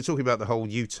said, we were talking about the whole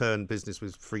U-turn business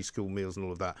with free school meals and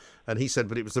all of that, and he said,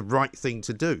 but it was the right thing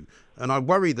to do. And I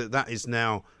worry that is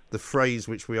now the phrase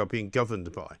which we are being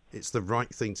governed by. It's the right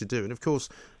thing to do. And of course,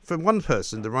 for one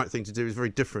person, the right thing to do is very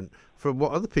different from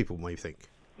what other people may think.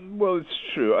 Well, it's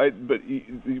true. But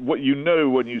what you know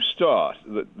when you start,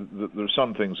 that there are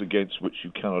some things against which you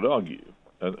cannot argue.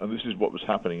 And this is what was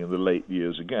happening in the late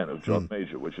years, again, of John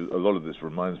Major, which a lot of this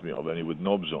reminds me of, only with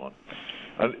knobs on.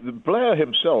 And Blair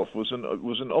himself was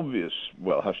an obvious,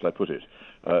 well, how should I put it,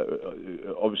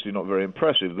 obviously not very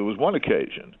impressive. There was one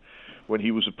occasion when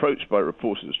he was approached by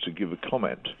reporters to give a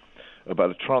comment about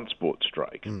a transport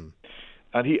strike.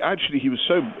 And he was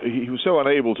so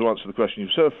unable to answer the question. He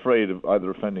was so afraid of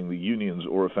either offending the unions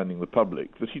or offending the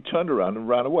public that he turned around and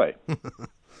ran away.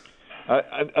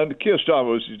 And Keir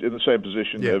Starmer was in the same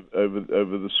position over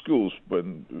the schools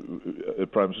when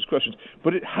Prime Minister's questions,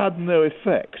 but it had no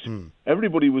effect.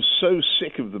 Everybody was so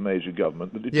sick of the major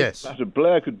government that it didn't matter.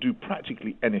 Blair could do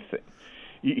practically anything.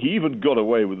 He even got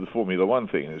away with the Formula One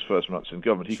thing in his first months in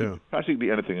government. He could do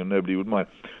practically anything and nobody would mind.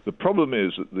 The problem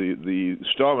is that the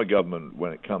Starmer government,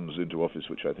 when it comes into office,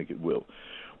 which I think it will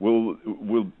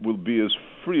be as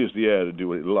free as the air to do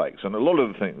what it likes. And a lot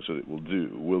of the things that it will do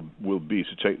will be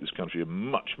to take this country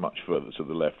much, much further to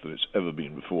the left than it's ever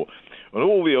been before. And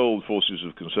all the old forces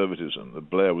of conservatism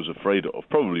that Blair was afraid of,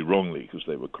 probably wrongly because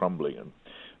they were crumbling and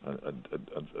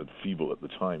feeble at the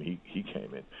time he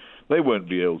came in, they won't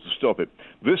be able to stop it.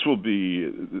 This will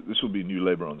be New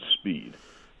Labour on speed.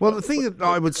 Well, the thing that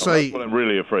I would say... That's what I'm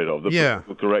really afraid of. The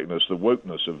political correctness, the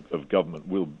wokeness of government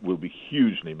will be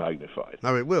hugely magnified.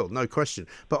 No, it will, no question.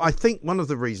 But I think one of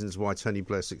the reasons why Tony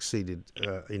Blair succeeded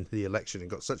in the election and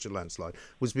got such a landslide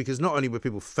was because not only were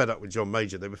people fed up with John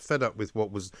Major, they were fed up with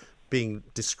what was being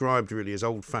described really as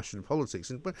old-fashioned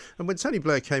politics. And when Tony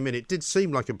Blair came in, it did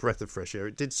seem like a breath of fresh air.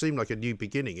 It did seem like a new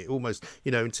beginning. It almost,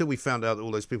 until we found out that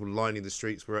all those people lining the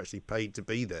streets were actually paid to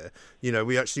be there,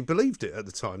 we actually believed it at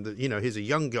the time that, here's a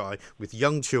young guy with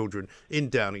young children in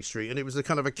Downing Street, and it was a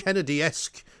kind of a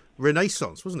Kennedy-esque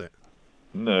renaissance, wasn't it?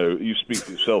 No, you speak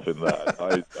for yourself in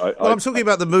that. I'm talking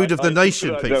about the mood of the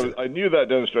nation, Peter. I knew that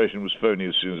demonstration was phony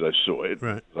as soon as I saw it.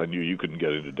 Right. I knew you couldn't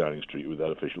get into Downing Street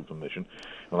without official permission.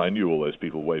 And I knew all those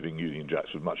people waving Union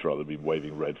Jacks would much rather be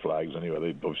waving red flags anyway.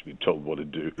 They'd obviously been told what to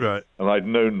do. Right. And I'd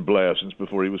known Blair since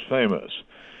before he was famous.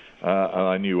 And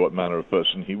I knew what manner of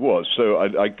person he was. So,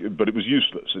 but it was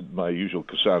useless. My usual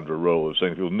Cassandra role of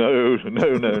saying to people, no,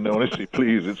 honestly,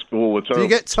 please, it's all the time. Do you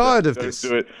get tired of this?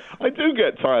 Do it. I do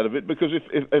get tired of it because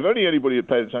if only anybody had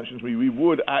paid attention to me, we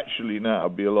would actually now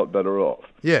be a lot better off.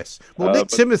 Yes. Well, Nick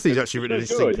Timothy's actually written an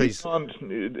interesting piece.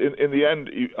 In the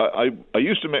end, I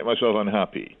used to make myself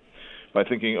unhappy by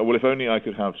thinking, well, if only I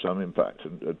could have some impact.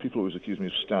 And people always accuse me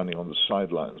of standing on the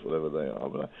sidelines, whatever they are.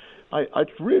 But I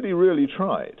really, really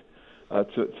tried.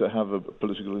 To have a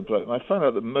political impact. And I found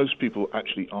out that most people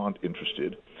actually aren't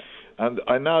interested. And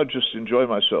I now just enjoy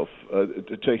myself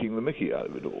taking the mickey out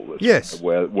of it all. Yes,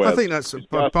 I think that's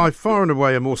by far and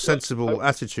away a more sensible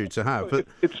attitude to have. But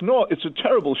it's not. It's a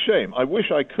terrible shame. I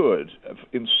wish I could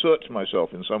insert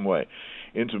myself in some way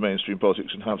into mainstream politics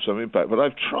and have some impact. But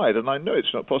I've tried, and I know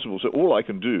it's not possible. So all I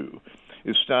can do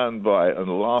is stand by and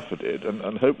laugh at it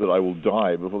and hope that I will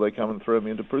die before they come and throw me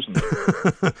into prison.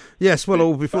 Yes, well,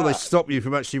 or before they stop you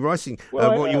from actually writing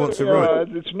what you want to write.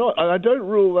 It's not. I don't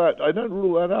rule that. I don't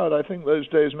rule that out. I think those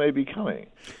days may be coming,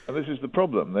 and this is the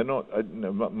problem. They're not.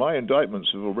 My indictments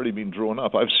have already been drawn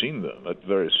up. I've seen them at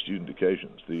various student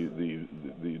occasions.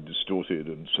 The distorted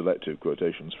and selective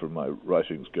quotations from my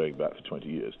writings going back for 20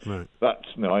 years. Right.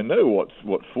 I know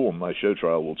what form my show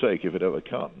trial will take if it ever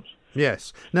comes.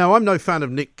 Yes. Now, I'm no fan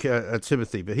of Nick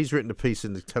Timothy, but he's written a piece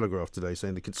in the Telegraph today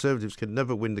saying the Conservatives can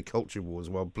never win the culture wars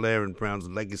while Blair and Brown's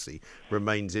legacy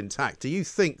remains intact. Do you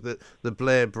think that the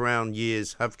Blair-Brown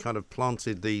years have kind of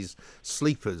planted these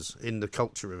sleepers in the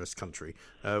culture of this country,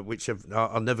 which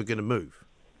are never going to move?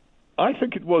 I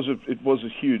think it was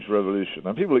a huge revolution.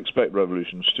 And people expect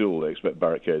revolution still. They expect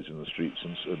barricades in the streets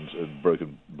and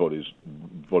broken bodies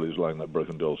lying like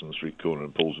broken dolls in the street corner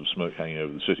and pools of smoke hanging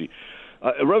over the city.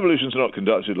 Revolutions are not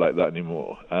conducted like that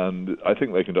anymore, and I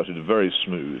think they conducted a very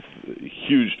smooth,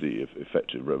 hugely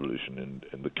effective revolution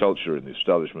in the culture, in the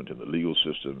establishment, in the legal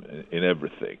system, in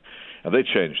everything. And they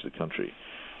changed the country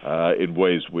in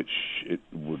ways which it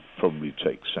would probably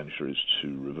take centuries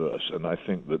to reverse. And I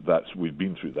think we've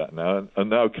been through that now, and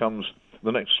now comes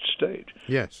the next stage.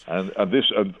 Yes. And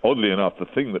oddly enough, the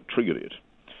thing that triggered it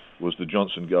was the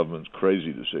Johnson government's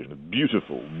crazy decision, a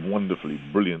beautiful, wonderfully,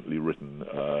 brilliantly written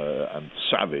and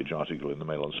savage article in the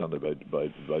Mail on Sunday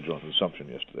by Jonathan Sumption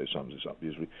yesterday, sums this up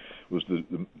beautifully, was the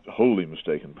wholly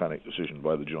mistaken panic decision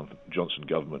by the Johnson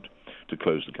government to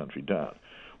close the country down,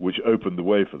 which opened the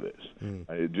way for this.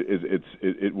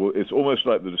 It's almost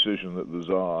like the decision that the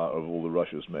Tsar of all the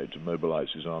Russias made to mobilize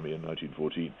his army in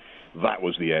 1914. That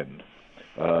was the end.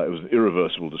 It was an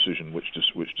irreversible decision which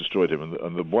destroyed him.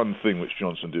 And the one thing which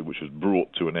Johnson did, which has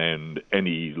brought to an end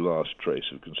any last trace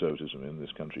of conservatism in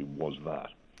this country, was that.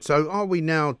 So are we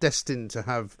now destined to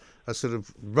have a sort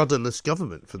of rudderless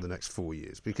government for the next 4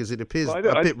 years? Because it appears a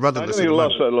bit rudderless. I don't think it'll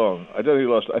last that long. I don't think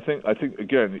it'll last. I think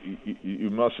again, you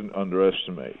mustn't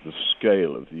underestimate the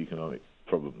scale of the economic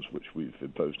problems which we've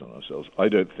imposed on ourselves. I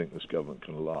don't think this government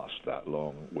can last that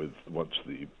long with once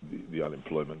the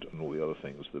unemployment and all the other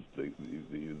things,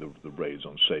 the raids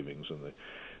on savings and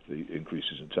the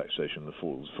increases in taxation, the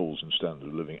falls in standard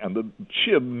of living, and the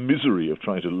sheer misery of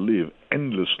trying to live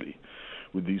endlessly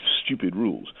with these stupid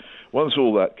rules. Once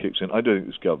all that kicks in, I don't think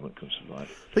this government can survive.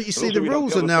 But you see, the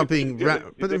rules are now being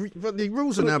the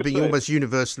rules are now being almost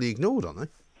universally ignored, aren't they?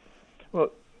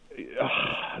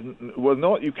 Well,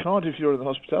 not you can't if you're in the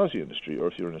hospitality industry, or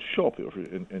if you're in a shop, or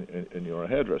if you're a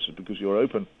hairdresser, because you're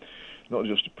open not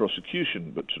just to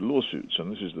prosecution but to lawsuits,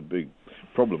 and this is the big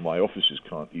problem. My offices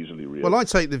can't easily reopen. Well, I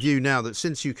take the view now that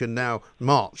since you can now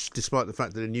march, despite the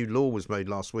fact that a new law was made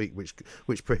last week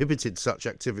which prohibited such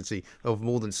activity of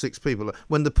more than 6 people,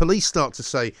 when the police start to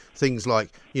say things like,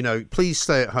 please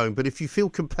stay at home, but if you feel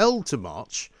compelled to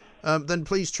march, then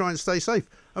please try and stay safe.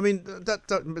 I mean,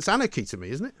 it's anarchy to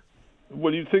me, isn't it?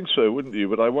 Well, you'd think so, wouldn't you?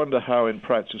 But I wonder how in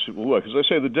practice it will work. As I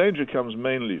say, the danger comes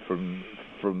mainly from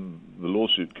the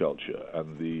lawsuit culture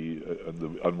and the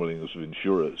unwillingness of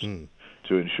insurers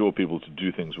to insure people to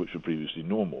do things which were previously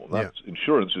normal.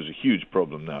 Insurance is a huge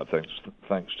problem now, thanks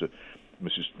to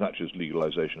Mrs. Thatcher's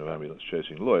legalisation of ambulance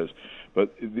chasing lawyers.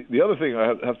 But the other thing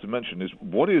I have to mention is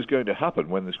what is going to happen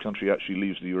when this country actually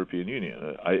leaves the European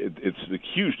Union. It's a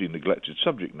hugely neglected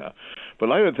subject now.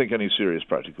 But I don't think any serious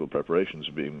practical preparations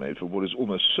are being made for what is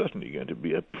almost certainly going to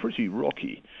be a pretty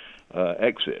rocky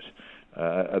exit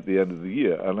at the end of the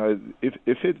year. And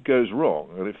if it goes wrong,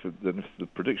 and if the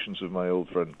predictions of my old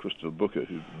friend Christopher Booker,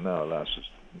 who now, alas, is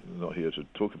not here to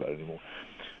talk about it anymore,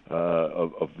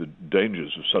 of the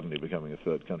dangers of suddenly becoming a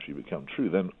third country become true,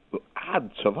 then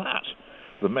add to that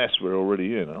the mess we're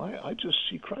already in. And I just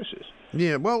see crisis.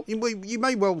 Yeah, well, you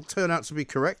may well turn out to be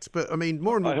correct, but I mean,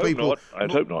 more and more people... I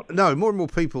hope not. No, more and more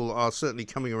people are certainly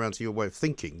coming around to your way of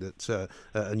thinking, that,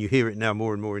 and you hear it now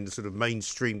more and more in the sort of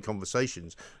mainstream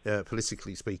conversations,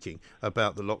 politically speaking,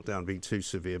 about the lockdown being too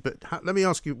severe. But let me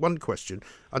ask you one question.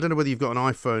 I don't know whether you've got an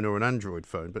iPhone or an Android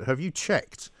phone, but have you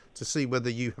checked to see whether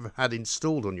you have had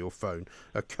installed on your phone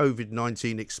a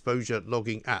COVID-19 exposure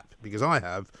logging app? Because I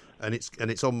have, and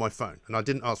it's on my phone, and I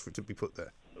didn't ask for it to be put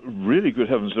there. Really good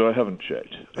heavens, no, I haven't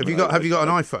checked. Have you got an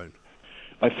iPhone?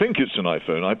 I think it's an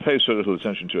iPhone. I pay so little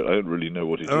attention to it, I don't really know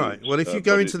what it is. All right. Well, if you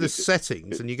go into the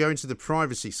settings, and you go into the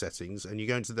privacy settings, and you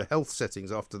go into the health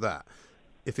settings after that,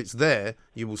 if it's there,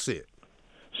 you will see it.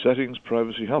 Settings,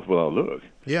 privacy, health. Well, I'll look.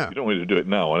 Yeah. You don't want me to do it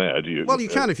now on air, do you? Well, you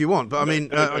can if you want, but I mean,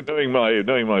 knowing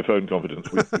my phone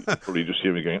confidence, we probably just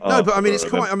hear me going. No, but I mean, it's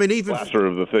quite. I mean, even flatter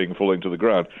of the thing falling to the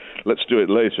ground. Let's do it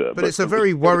later. But it's a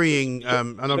very worrying,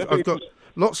 and I've got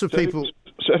lots of people.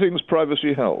 Settings,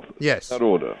 privacy, health. Yes. That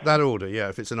order. Yeah,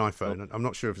 if it's an iPhone. I'm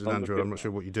not sure if it's an Android. I'm not sure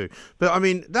what you do. But, I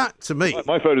mean, that to me...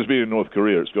 My phone has been in North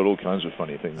Korea. It's got all kinds of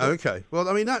funny things. Okay. Well,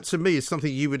 I mean, that to me is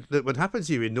something that would happen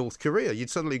to you in North Korea. You'd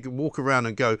suddenly walk around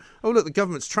and go, oh, look, the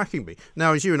government's tracking me.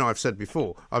 Now, as you and I have said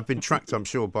before, I've been tracked, I'm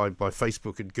sure, by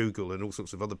Facebook and Google and all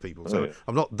sorts of other people. So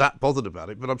I'm not that bothered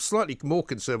about it, but I'm slightly more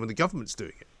concerned when the government's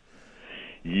doing it.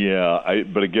 Yeah,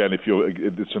 but again,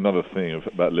 it's another thing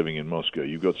about living in Moscow.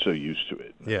 You got so used to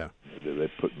it. Yeah.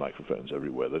 They put microphones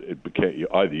everywhere that it became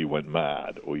either you went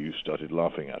mad or you started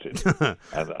laughing at it. and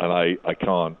I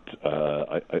can't.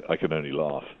 I can only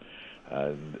laugh.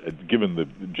 And given the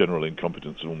general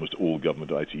incompetence of almost all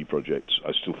government IT projects,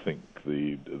 I still think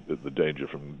the danger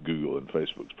from Google and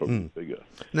Facebook is probably bigger.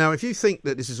 Now, if you think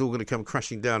that this is all going to come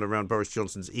crashing down around Boris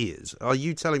Johnson's ears, are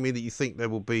you telling me that you think there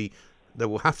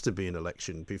will have to be an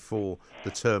election before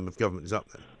the term of government is up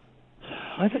then?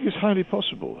 I think it's highly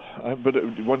possible, but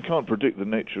one can't predict the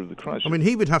nature of the crisis. I mean,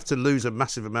 he would have to lose a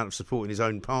massive amount of support in his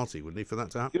own party, wouldn't he, for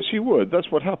that to happen? Yes, he would. That's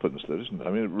what happens, though, isn't it?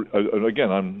 I mean,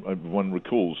 again, one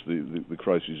recalls the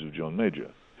crises of John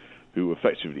Major, who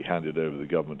effectively handed over the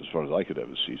government, as far as I could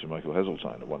ever see, to Michael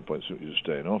Heseltine at one point, simply to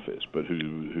stay in office, but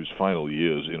whose final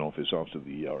years in office after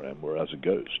the ERM were as a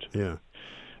ghost. Yeah.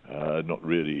 Not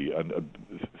really, and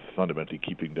fundamentally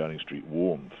keeping Downing Street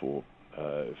warm for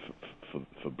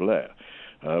Blair.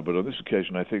 But on this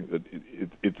occasion, I think that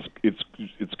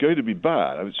it's going to be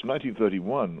bad. I mean, it's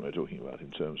 1931 we're talking about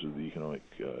in terms of the economic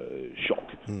shock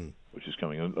which is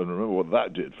coming. And remember what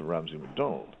that did for Ramsay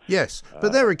MacDonald. Yes,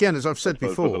 but there again, as I've said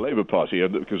before... For the Labour Party,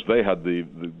 because they had the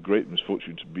great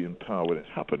misfortune to be in power when it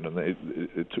happened, and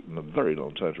it took them a very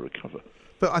long time to recover.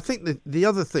 But I think the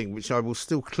other thing, which I will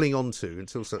still cling on to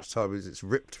until such time as it's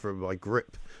ripped from my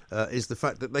grip, is the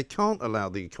fact that they can't allow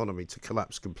the economy to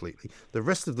collapse completely. The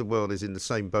rest of the world is in the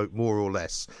same boat, more or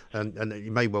less, and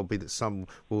it may well be that some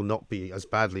will not be as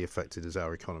badly affected as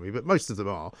our economy, but most of them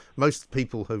are. Most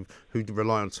people who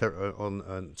rely on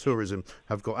tourism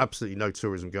have got absolutely no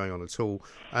tourism going on at all,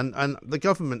 and the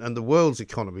government and the world's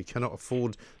economy cannot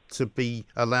afford to be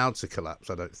allowed to collapse,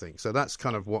 I don't think. So that's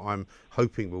kind of what I'm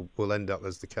hoping will end up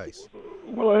as the case.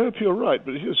 Well, I hope you're right,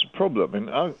 but here's the problem. I mean,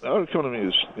 our economy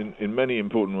is, in many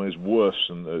important ways, worse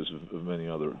than those of many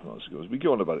other advanced economies. We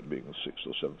go on about it being the sixth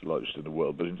or seventh largest in the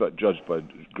world, but in fact, judged by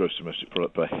gross domestic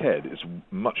product per head, it's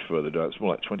much further down. It's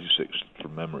more like 26th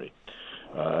from memory.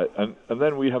 And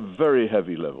then we have very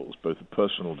heavy levels, both of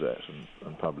personal debt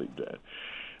and public debt.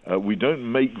 We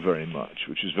don't make very much,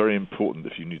 which is very important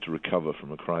if you need to recover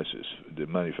from a crisis. The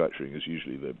manufacturing is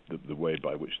usually the way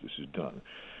by which this is done.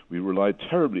 We rely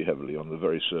terribly heavily on the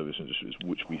very service industries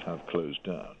which we have closed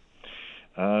down.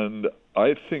 And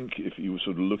I think if you were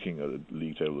sort of looking at a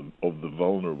league table of the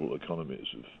vulnerable economies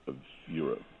of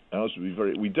Europe, ours would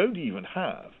be we don't even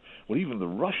have what even the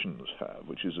Russians have,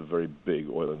 which is a very big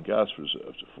oil and gas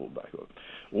reserve to fall back on.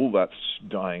 All that's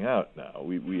dying out now.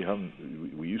 We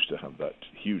used to have that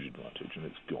huge advantage, and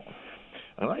it's gone.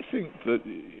 And I think that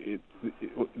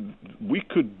we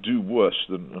could do worse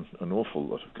than an awful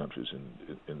lot of countries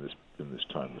in this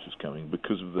time that is coming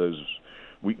because of those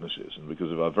weaknesses and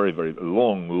because of our very, very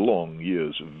long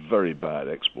years of very bad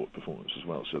export performance as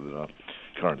well, so that our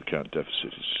current account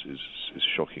deficit is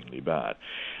shockingly bad.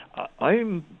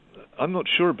 I'm not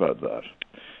sure about that.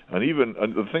 And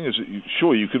the thing is that you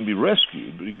can be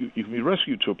rescued, but you can be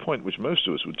rescued to a point which most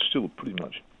of us would still pretty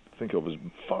much think of as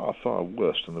far, far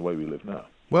worse than the way we live now.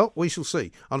 Well, we shall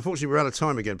see. Unfortunately, we're out of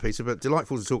time again, Peter, but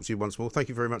delightful to talk to you once more. Thank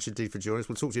you very much indeed for joining us.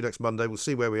 We'll talk to you next Monday. We'll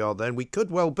see where we are then. We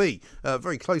could well be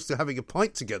very close to having a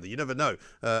pint together. You never know.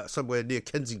 Somewhere near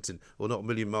Kensington or not a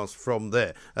million miles from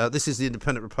there. This is the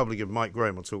Independent Republic of Mike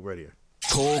Graham on Talk Radio.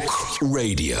 Talk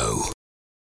Radio.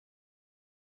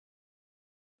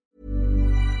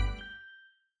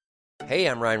 Hey,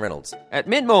 I'm Ryan Reynolds. At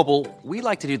Mint Mobile, we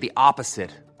like to do the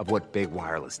opposite of what Big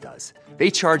Wireless does. They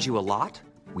charge you a lot.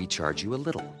 We charge you a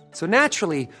little. So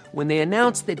naturally, when they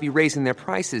announced they'd be raising their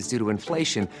prices due to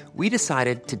inflation, we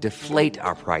decided to deflate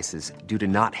our prices due to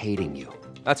not hating you.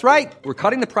 That's right. We're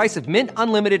cutting the price of Mint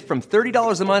Unlimited from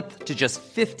 $30 a month to just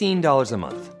 $15 a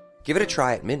month. Give it a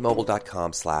try at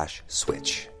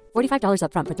mintmobile.com/switch. $45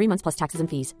 up front for 3 months plus taxes and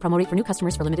fees. Promo rate for new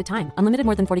customers for limited time. Unlimited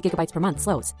more than 40 gigabytes per month.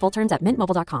 Slows full terms at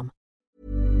mintmobile.com.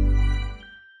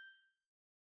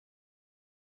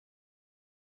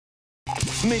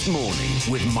 Mid-morning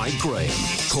with Mike Graham.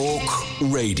 Talk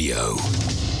Radio.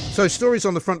 So stories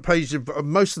on the front page of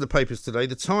most of the papers today.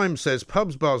 The Times says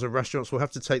pubs, bars and restaurants will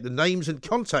have to take the names and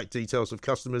contact details of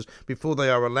customers before they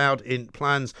are allowed in,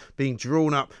 plans being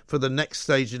drawn up for the next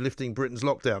stage of lifting Britain's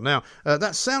lockdown. Now,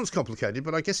 that sounds complicated,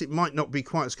 but I guess it might not be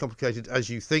quite as complicated as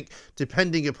you think,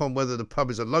 depending upon whether the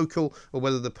pub is a local or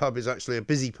whether the pub is actually a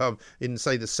busy pub in,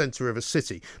 say, the centre of a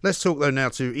city. Let's talk, though, now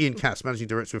to Ian Cass, Managing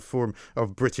Director of Forum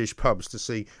of British Pubs, to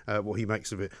see what he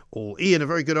makes of it all. Ian, a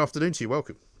very good afternoon to you.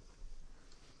 Welcome.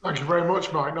 Thank you very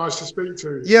much, Mike. Nice to speak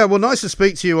to you. Yeah, well, nice to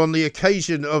speak to you on the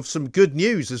occasion of some good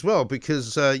news as well,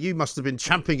 because you must have been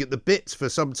champing at the bit for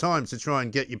some time to try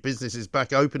and get your businesses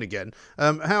back open again.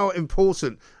 How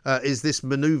important is this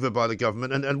manoeuvre by the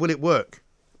government, and will it work?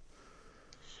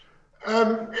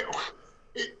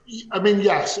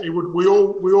 Yes, it would. We all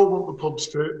want the pubs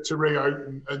to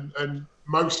reopen, and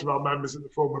most of our members at the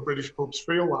Forum of British Pubs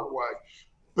feel that way.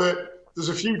 But there's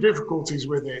a few difficulties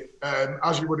with it,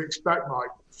 as you would expect, Mike.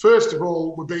 First of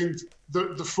all, the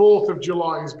 4th of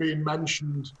July is being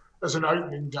mentioned as an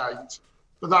opening date,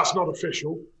 but that's not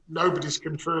official. Nobody's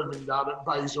confirming that at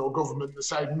base or government. They're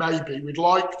saying maybe we'd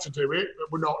like to do it, but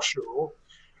we're not sure.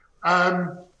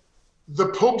 The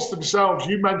pubs themselves,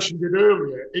 you mentioned it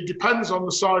earlier, it depends on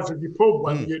the size of your pub,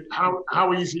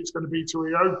 how easy it's going to be to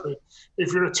reopen.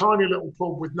 If you're a tiny little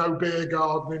pub with no beer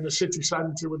garden in a city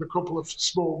centre with a couple of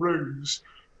small rooms,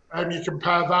 you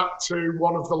compare that to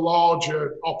one of the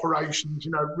larger operations,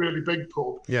 really big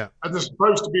pub. Yeah. And there's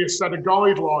supposed to be a set of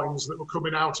guidelines that were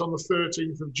coming out on the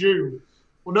 13th of June.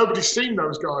 Well, nobody's seen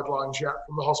those guidelines yet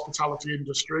from the hospitality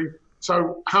industry.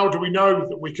 So how do we know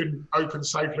that we can open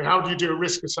safely? How do you do a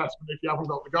risk assessment if you haven't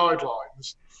got the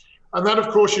guidelines? And then, of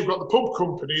course, you've got the pub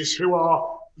companies who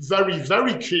are very,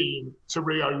 very keen to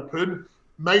reopen,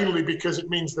 mainly because it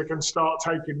means they can start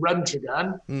taking rent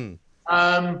again.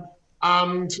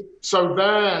 And so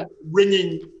they're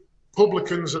ringing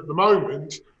publicans at the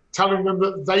moment telling them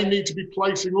that they need to be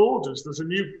placing orders. There's a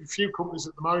few companies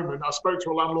at the moment. I spoke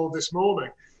to a landlord this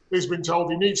morning who's been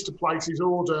told he needs to place his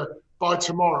order by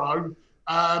tomorrow,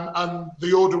 and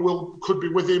the order could be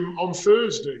with him on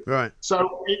Thursday. Right.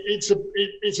 So it's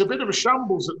a bit of a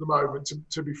shambles at the moment,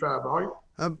 to be fair, Mike.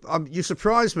 You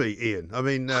surprise me, Ian. I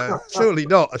mean, surely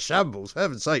not a shambles,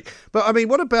 heaven's sake. But I mean,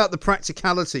 what about the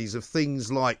practicalities of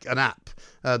things like an app?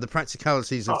 The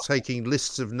practicalities of taking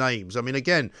lists of names. I mean,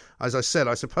 again, as I said,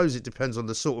 I suppose it depends on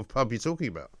the sort of pub you're talking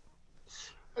about.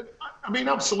 I mean,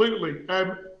 absolutely.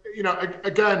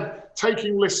 Again,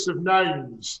 taking lists of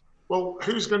names. Well,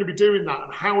 who's going to be doing that,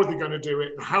 and how are they going to do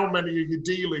it, and how many are you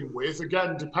dealing with?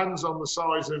 Again, depends on the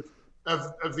size of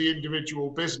the individual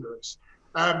business.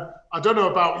 I don't know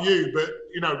about you, but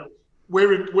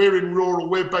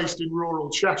we're based in rural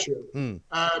Cheshire, and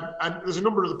there's a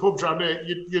number of the pubs around here.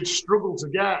 You'd struggle to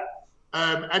get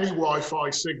any Wi-Fi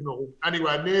signal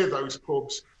anywhere near those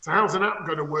pubs. So how's an app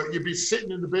going to work? You'd be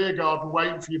sitting in the beer garden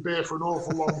waiting for your beer for an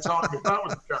awful long time if that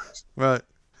was the case. Right.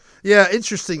 Yeah,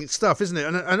 interesting stuff, isn't it?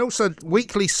 And also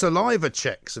weekly saliva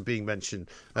checks are being mentioned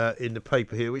in the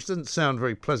paper here, which doesn't sound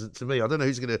very pleasant to me. I don't know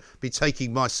who's going to be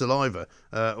taking my saliva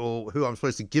or who I'm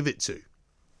supposed to give it to.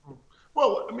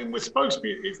 Well, I mean, we're supposed to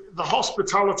be the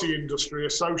hospitality industry, a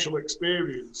social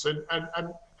experience, and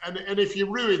if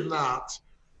you ruin that,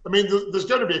 I mean, there's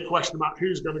going to be a question about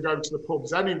who's going to go to the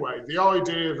pubs anyway. The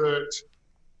idea that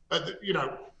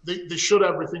they shut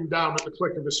everything down at the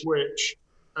click of a switch.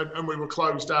 And we were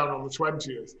closed down on the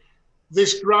 20th.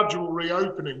 This gradual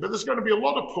reopening, but there's going to be a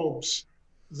lot of pubs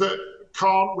that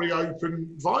can't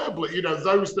reopen viably.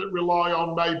 Those that rely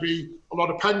on maybe a lot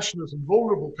of pensioners and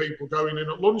vulnerable people going in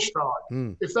at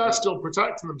lunchtime. If they're still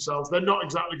protecting themselves, they're not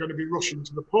exactly going to be rushing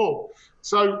to the pub.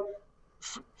 So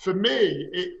for me,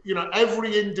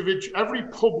 every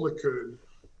publican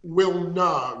will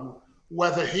know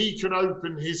whether he can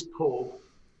open his pub,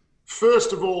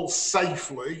 first of all,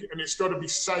 safely, and it's got to be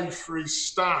safe for his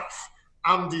staff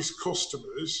and his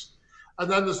customers.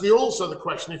 And then there's also the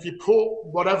question, if you put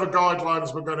whatever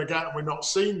guidelines we're going to get and we're not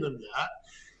seeing them yet,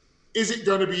 is it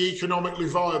going to be economically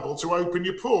viable to open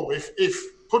your pub?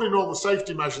 If putting all the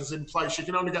safety measures in place, you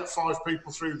can only get 5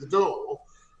 people through the door,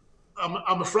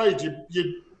 I'm afraid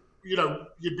you'd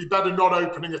be better not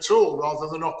opening at all rather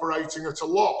than operating at a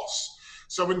loss.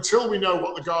 So until we know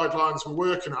what the guidelines we're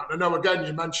working at, I know, again,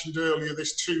 you mentioned earlier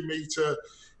this 2 metre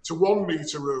to 1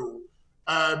 metre rule.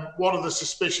 One of the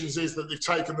suspicions is that they've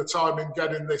taken the time in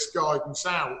getting this guidance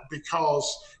out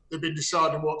because they've been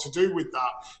deciding what to do with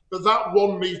that. But that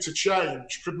 1 metre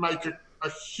change could make a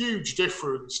huge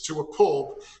difference to a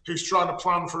pub who's trying to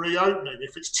plan for reopening.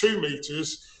 If it's 2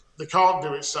 metres, they can't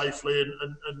do it safely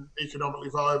and economically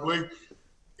viably.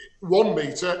 1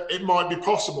 metre, it might be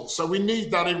possible. So we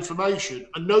need that information,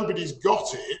 and nobody's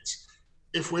got it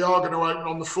if we are going to open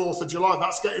on the 4th of July.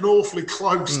 That's getting awfully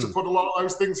close to put a lot of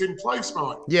those things in place,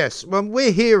 Mike. Yes, well,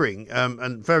 we're hearing,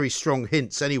 and very strong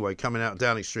hints anyway, coming out of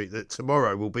Downing Street, that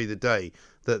tomorrow will be the day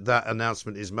that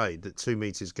announcement is made, that 2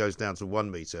 metres goes down to 1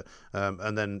 metre,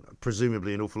 and then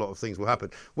presumably an awful lot of things will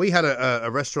happen. We had a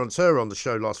restaurateur on the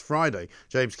show last Friday,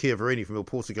 James Chiavarini from Il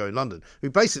Portico in London, who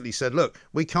basically said, look,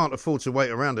 we can't afford to wait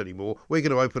around anymore. We're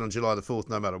going to open on July the 4th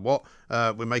no matter what.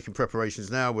 We're making preparations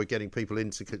now. We're getting people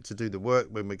in to do the work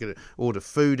when we're going to order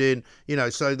food in.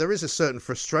 So there is a certain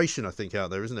frustration, I think, out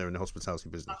there, isn't there, in the hospitality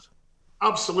business?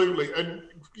 Absolutely. And,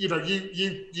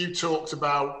 you talked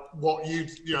about what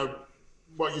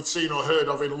what you'd seen or heard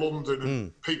of in London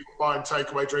and people buying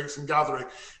takeaway drinks and gathering.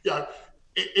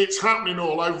 It's happening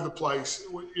all over the place.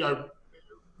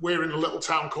 We're in a little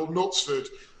town called Knutsford.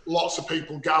 Lots of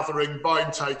people gathering, buying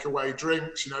takeaway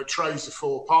drinks, trays of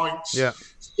 4 pints,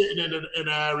 sitting in an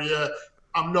area.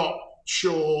 I'm not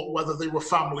sure whether they were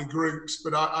family groups,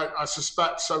 but I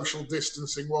suspect social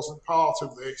distancing wasn't part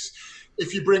of this.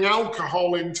 If you bring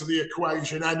alcohol into the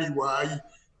equation anyway,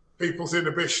 people's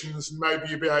inhibitions, and maybe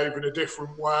you behave in a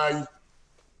different way.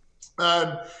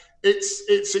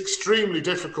 It's extremely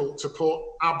difficult to put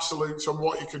absolutes on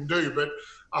what you can do, but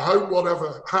I hope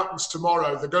whatever happens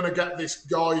tomorrow, they're going to get this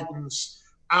guidance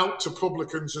out to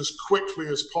publicans as quickly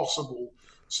as possible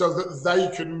so that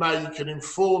they can make an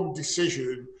informed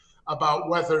decision about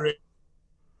whether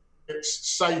it's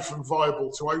safe and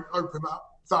viable to open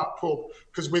that pub.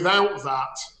 Because without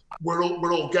that, we're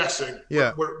all guessing.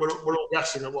 Yeah, we're all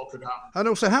guessing at what could happen. And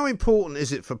also, how important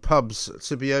is it for pubs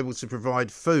to be able to provide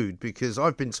food? Because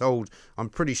I've been told, I'm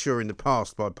pretty sure in the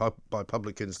past by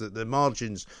publicans, that the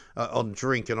margins on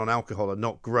drink and on alcohol are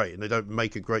not great, and they don't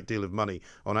make a great deal of money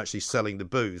on actually selling the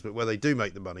booze. But where they do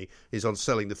make the money is on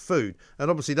selling the food,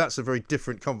 and obviously that's a very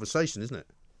different conversation, isn't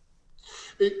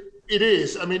it? It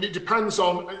is. I mean, it depends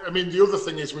on. I mean, the other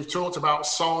thing is we've talked about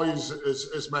size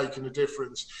as making a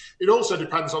difference. It also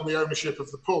depends on the ownership of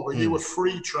the pub. Are you a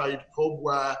free trade pub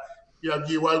where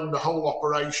you own the whole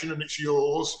operation and it's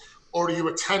yours, or are you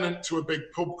a tenant to a big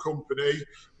pub company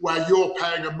where you're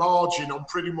paying a margin on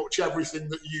pretty much everything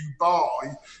that you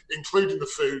buy, including the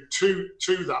food,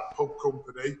 to that pub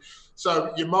company?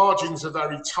 So your margins are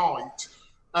very tight,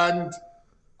 and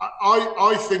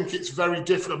I think it's very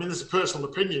different. I mean, this is a personal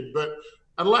opinion, but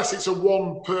unless it's a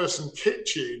one-person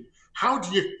kitchen, how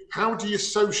do you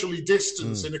socially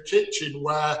distance in a kitchen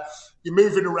where you're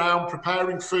moving around,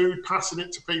 preparing food, passing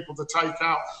it to people to take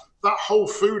out? That whole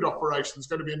food operation is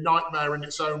going to be a nightmare in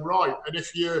its own right. And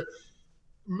if an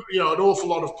awful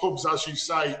lot of pubs, as you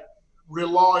say,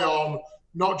 rely on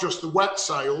not just the wet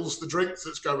sales, the drink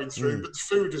that's going through, but the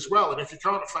food as well. And if you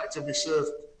can't effectively serve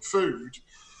food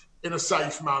in a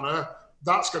safe manner,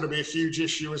 that's going to be a huge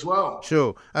issue as well.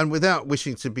 Sure. And without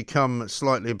wishing to become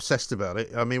slightly obsessed about it,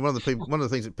 I mean, one of the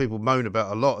things that people moan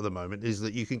about a lot at the moment is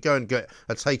that you can go and get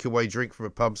a takeaway drink from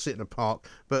a pub, sit in a park,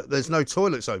 but there's no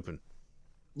toilets open.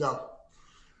 No,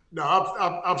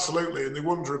 absolutely. And they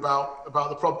wonder about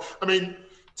the problem. I mean,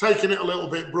 taking it a little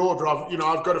bit broader,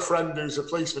 I've got a friend who's a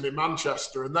policeman in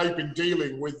Manchester, and they've been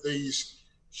dealing with these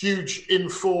huge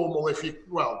informal,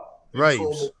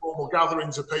 formal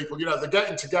gatherings of people. They're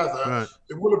getting together. Right.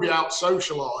 They want to be out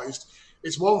socialised.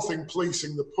 It's one thing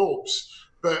policing the pubs,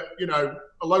 but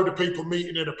a load of people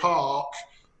meeting in a park,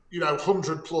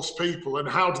 100 plus people, and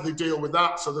how do they deal with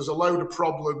that? So there's a load of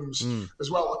problems as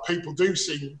well, that people do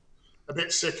seem a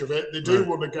bit sick of it. They do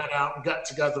want to get out and get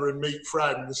together and meet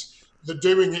friends. They're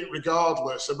doing it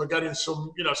regardless, and we're getting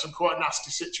some quite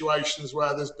nasty situations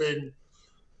where there's been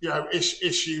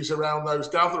issues around those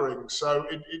gatherings. So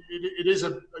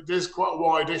it is quite a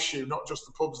wide issue, not just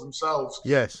the pubs themselves.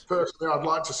 Yes. Personally, I'd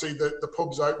like to see the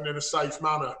pubs open in a safe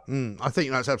manner. I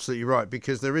think that's absolutely right,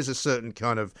 because there is a certain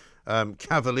kind of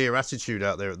cavalier attitude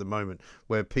out there at the moment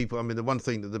where people, I mean, the one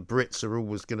thing that the Brits are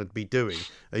always going to be doing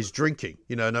is drinking.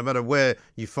 No matter where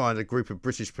you find a group of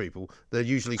British people, they're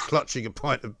usually clutching a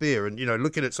pint of beer. And,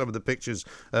 looking at some of the pictures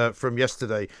from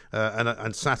yesterday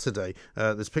and Saturday,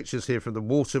 there's pictures here from the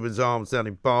Waterman's Arms down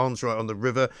in Barnes, right on the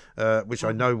river, which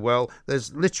I know well.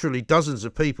 There's literally dozens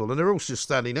of people, and they're all just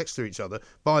standing next to each other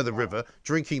by the river,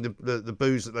 drinking the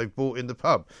booze that they've bought in the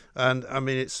pub. And, I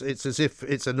mean, it's as if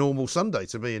it's a normal Sunday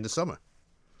to me in the summer.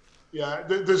 Yeah,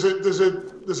 there's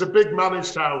a big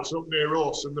managed house up near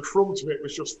us, and the front of it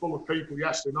was just full of people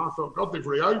yesterday. And I thought, God, they've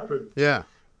reopened. Yeah,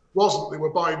 they were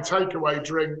buying takeaway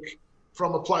drink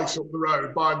from a place up the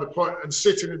road, buying the point and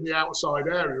sitting in the outside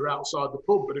area outside the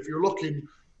pub. But if you're looking,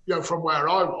 from where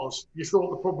I was, you thought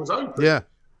the pub was open. Yeah,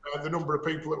 the number of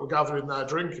people that were gathering there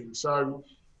drinking. So,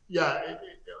 yeah,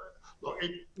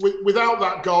 without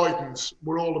that guidance,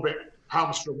 we're all a bit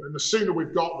hamstrung, and the sooner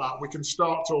we've got that, we can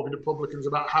start talking to publicans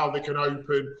about how they can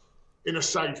open in a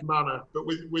safe manner. But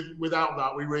without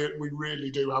that, we really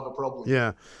do have a problem.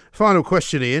 Yeah. Final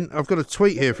question, Ian. I've got a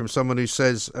tweet here from someone who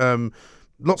says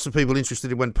lots of people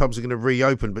interested in when pubs are going to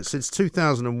reopen, but since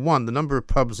 2001, the number of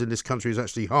pubs in this country has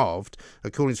actually halved.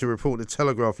 According to a report in the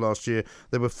Telegraph last year,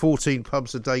 there were 14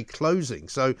 pubs a day closing.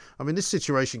 So, I mean, this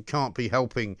situation can't be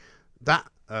helping that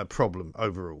problem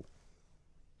overall.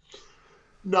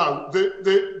 No,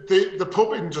 the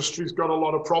pub industry's got a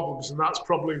lot of problems, and that's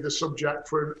probably the subject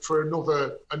for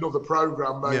another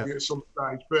programme maybe at some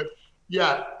stage. But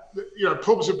yeah,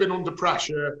 pubs have been under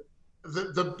pressure.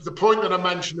 The point that I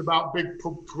mentioned about big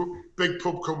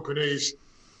pub companies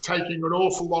taking an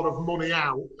awful lot of money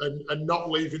out and not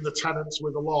leaving the tenants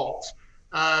with a lot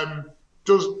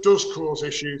does cause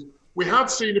issues. We had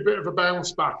seen a bit of a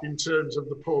bounce back in terms of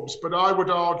the pubs, but I would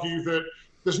argue that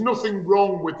there's nothing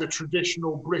wrong with the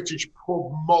traditional British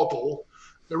pub model.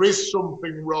 There is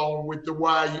something wrong with the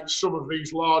way some of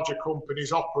these larger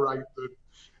companies operate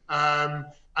them.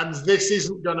 And this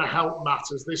isn't going to help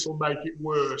matters. This will make it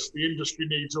worse. The industry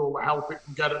needs all the help it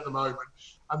can get at the moment.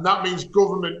 And that means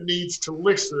government needs to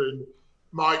listen,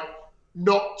 Mike,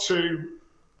 not to,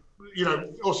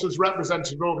 us as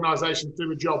representative organisations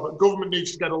do a job, but government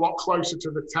needs to get a lot closer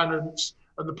to the tenants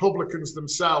and the publicans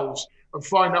themselves and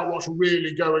find out what's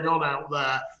really going on out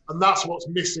there. And that's what's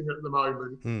missing at the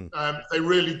moment. They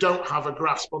really don't have a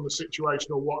grasp on the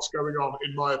situation or what's going on,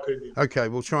 in my opinion. OK,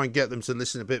 we'll try and get them to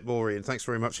listen a bit more, Ian. Thanks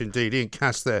very much indeed. Ian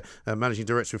Cass there, Managing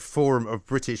Director of Forum of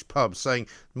British Pubs, saying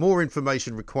more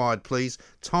information required, please.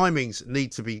 Timings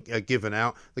need to be given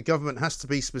out. The government has to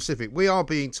be specific. We are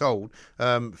being told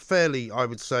fairly, I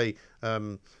would say,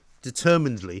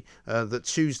 determinedly that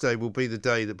Tuesday will be the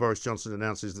day that Boris Johnson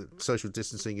announces that social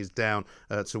distancing is down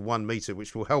to 1 metre,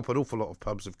 which will help an awful lot of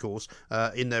pubs, of course,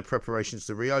 in their preparations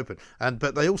to reopen.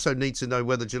 But they also need to know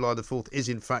whether July the 4th is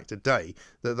in fact a day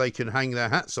that they can hang their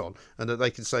hats on and that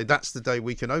they can say that's the day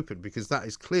we can open, because that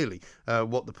is clearly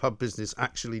what the pub business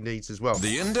actually needs as well.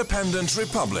 The Independent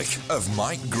Republic of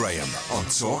Mike Graham on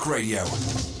Talk Radio.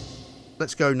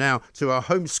 Let's go now to our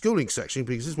homeschooling section,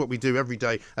 because this is what we do every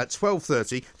day at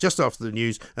 12:30, just after the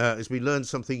news, as we learn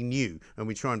something new and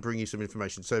we try and bring you some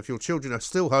information. So if your children are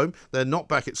still home, they're not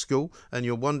back at school, and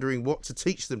you're wondering what to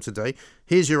teach them today,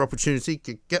 here's your opportunity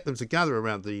to get them to gather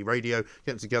around the radio,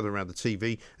 get them to gather around the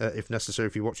TV, if necessary,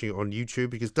 if you're watching it on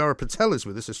YouTube, because Dara Patel is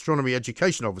with us, Astronomy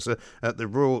Education Officer at the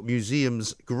Royal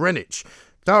Museums, Greenwich.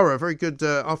 Dara, a very good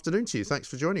afternoon to you. Thanks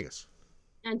for joining us.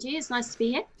 And you, it's nice to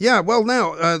be here. Yeah, well,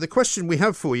 now, the question we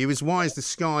have for you is, why is the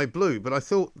sky blue? But I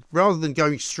thought, rather than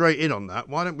going straight in on that,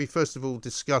 why don't we first of all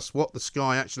discuss what the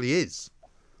sky actually is?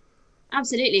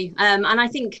 Absolutely. And I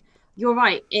think you're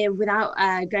right. Without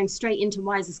going straight into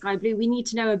why is the sky blue, we need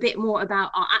to know a bit more about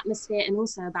our atmosphere and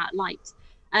also about light.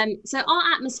 So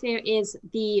our atmosphere is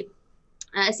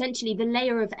essentially the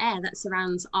layer of air that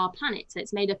surrounds our planet. So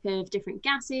it's made up of different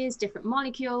gases, different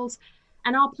molecules.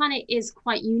 And our planet is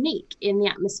quite unique in the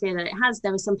atmosphere that it has.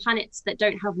 There are some planets that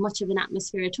don't have much of an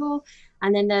atmosphere at all.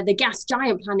 And then there are the gas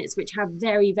giant planets, which have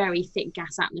very, very thick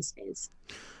gas atmospheres.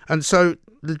 And so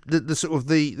the sort of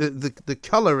the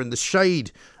colour and the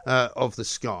shade of the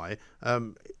sky,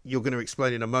 you're going to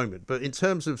explain in a moment. But in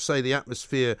terms of, say, the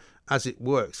atmosphere as it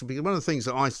works, because one of the things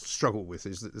that I struggle with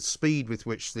is that the speed with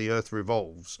which the Earth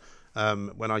revolves.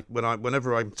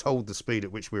 Whenever I'm told the speed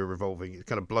at which we're revolving, it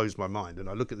kind of blows my mind, and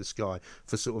I look at the sky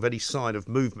for sort of any sign of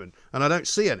movement, and I don't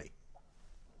see any.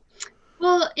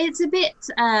 Well, it's a bit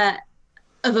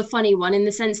of a funny one in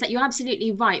the sense that you're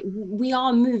absolutely right. We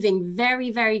are moving very,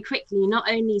 very quickly, not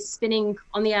only spinning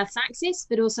on the Earth's axis,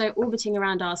 but also orbiting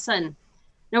around our sun.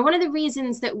 Now, one of the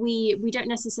reasons that we don't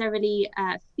necessarily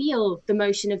feel the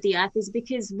motion of the Earth is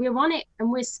because we're on it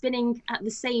and we're spinning at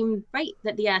the same rate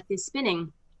that the Earth is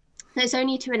spinning. So it's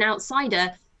only to an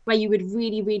outsider where you would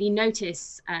really, really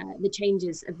notice the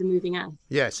changes of the moving Earth.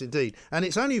 Yes, indeed. And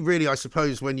it's only really, I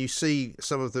suppose, when you see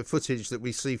some of the footage that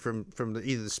we see from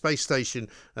either the space station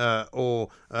or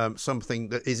something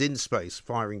that is in space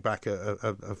firing back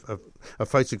a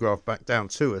photograph back down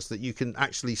to us, that you can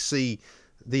actually see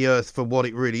the Earth for what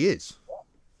it really is.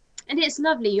 And it's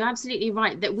lovely. You're absolutely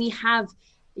right that we have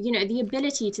the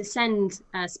ability to send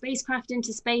spacecraft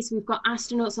into space. We've got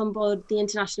astronauts on board the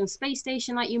International Space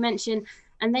Station, like you mentioned,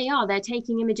 and they're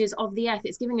taking images of the Earth.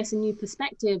 It's giving us a new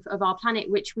perspective of our planet,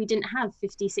 which we didn't have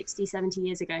 50, 60, 70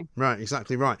 years ago. Right,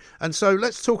 exactly right. And so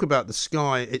let's talk about the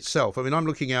sky itself. I mean, I'm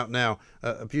looking out now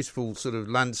at a beautiful sort of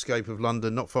landscape of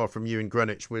London, not far from you in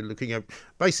Greenwich. We're looking at,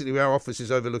 basically, our office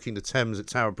is overlooking the Thames at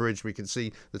Tower Bridge. We can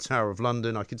see the Tower of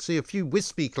London. I can see a few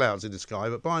wispy clouds in the sky,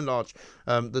 but by and large,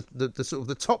 the sort of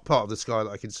the top part of the sky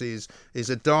that I can see is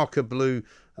a darker blue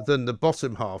than the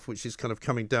bottom half, which is kind of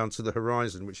coming down to the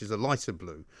horizon, which is a lighter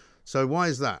blue. So why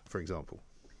is that, for example?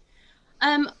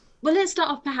 Well, let's start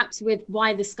off perhaps with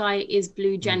why the sky is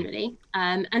blue generally.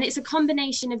 And it's a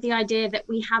combination of the idea that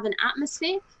we have an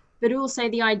atmosphere, but also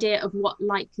the idea of what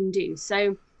light can do.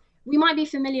 So we might be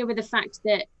familiar with the fact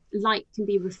that light can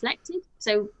be reflected.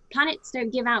 So planets don't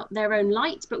give out their own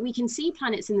light, but we can see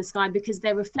planets in the sky because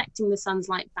they're reflecting the sun's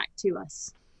light back to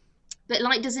us. But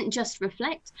light doesn't just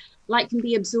reflect, light can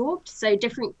be absorbed. So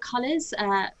different colors,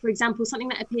 for example, something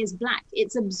that appears black,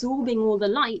 it's absorbing all the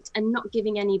light and not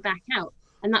giving any back out.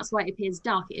 And that's why it appears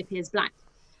dark, it appears black.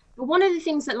 But one of the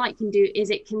things that light can do is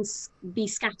it can be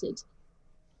scattered.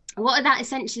 What that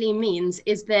essentially means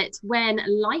is that when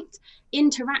light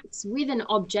interacts with an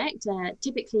object,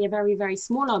 typically a very, very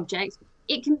small object,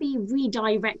 it can be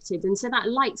redirected. And so that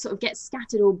light sort of gets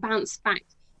scattered or bounced back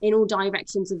in all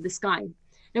directions of the sky.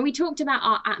 Now, we talked about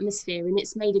our atmosphere, and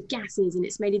it's made of gases and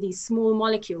it's made of these small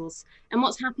molecules. And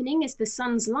what's happening is the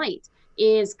sun's light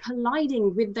is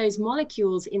colliding with those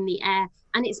molecules in the air,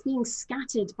 and it's being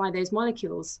scattered by those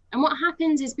molecules. And what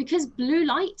happens is, because blue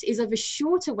light is of a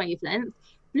shorter wavelength,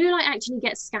 blue light actually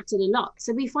gets scattered a lot.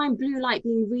 So we find blue light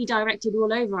being redirected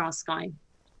all over our sky.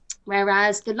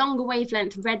 Whereas the longer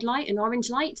wavelength red light and orange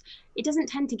light, it doesn't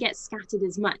tend to get scattered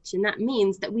as much. And that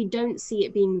means that we don't see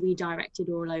it being redirected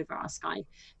all over our sky.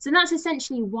 So that's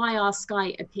essentially why our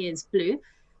sky appears blue.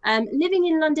 Living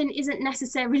in London isn't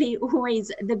necessarily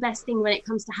always the best thing when it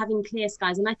comes to having clear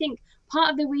skies. And I think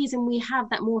part of the reason we have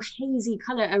that more hazy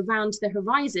colour around the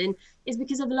horizon is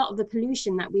because of a lot of the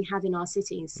pollution that we have in our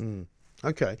cities.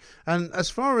 Okay, and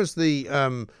as far as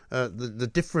the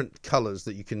different colours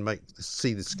that you can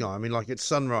see the sky, I mean, like at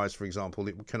sunrise, for example,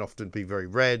 it can often be very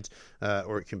red,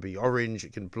 or it can be orange.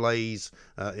 It can blaze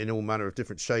in all manner of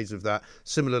different shades of that.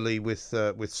 Similarly with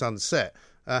sunset.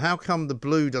 How come the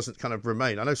blue doesn't kind of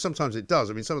remain? I know sometimes it does.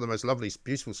 I mean, some of the most lovely,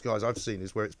 beautiful skies I've seen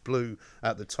is where it's blue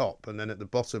at the top, and then at the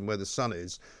bottom where the sun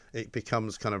is, it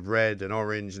becomes kind of red and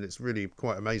orange, and it's really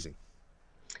quite amazing.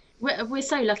 We're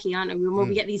so lucky, aren't we, when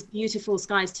we get these beautiful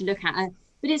skies to look at.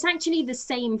 But it's actually the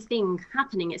same thing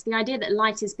happening. It's the idea that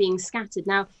light is being scattered.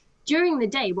 Now, during the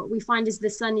day, what we find is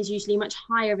the sun is usually much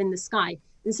higher in the sky.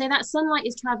 And so that sunlight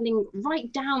is traveling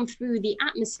right down through the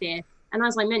atmosphere. And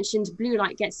as I mentioned, blue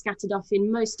light gets scattered off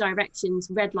in most directions,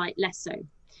 red light less so.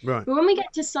 Right. But when we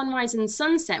get to sunrise and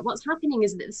sunset, what's happening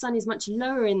is that the sun is much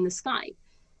lower in the sky.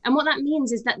 And what that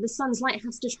means is that the sun's light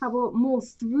has to travel more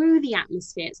through the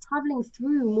atmosphere. It's traveling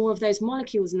through more of those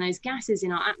molecules and those gases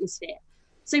in our atmosphere.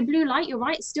 So blue light, you're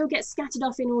right, still gets scattered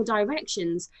off in all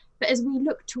directions. But as we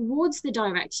look towards the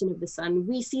direction of the sun,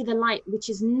 we see the light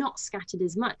which is not scattered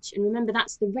as much. And remember,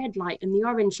 that's the red light and the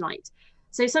orange light.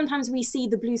 So sometimes we see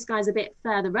the blue skies a bit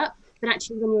further up, but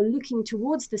actually when you're looking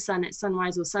towards the sun at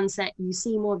sunrise or sunset, you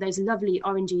see more of those lovely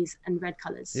oranges and red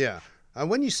colours. Yeah. And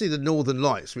when you see the Northern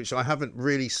Lights, which I haven't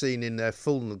really seen in their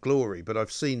full glory, but I've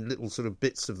seen little sort of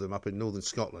bits of them up in northern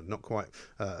Scotland, not quite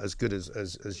as good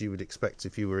as you would expect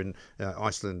if you were in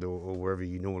Iceland or wherever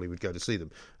you normally would go to see them.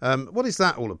 What is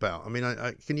that all about? I mean,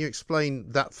 can you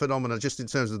explain that phenomenon just in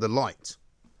terms of the light?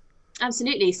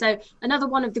 Absolutely. So another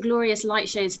one of the glorious light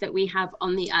shows that we have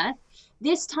on the Earth.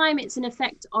 This time it's an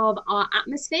effect of our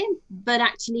atmosphere, but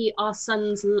actually our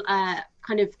sun's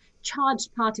kind of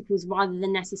charged particles rather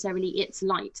than necessarily its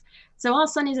light. So our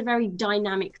sun is a very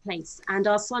dynamic place, and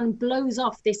our sun blows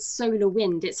off this solar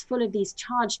wind. It's full of these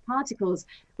charged particles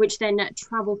which then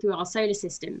travel through our solar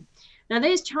system. Now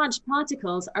those charged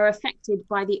particles are affected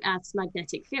by the Earth's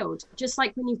magnetic field, just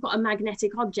like when you've got a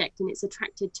magnetic object and it's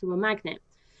attracted to a magnet.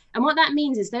 And what that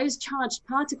means is those charged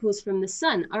particles from the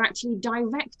sun are actually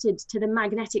directed to the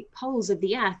magnetic poles of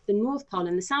the Earth, the North Pole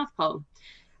and the South Pole.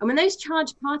 And when those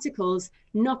charged particles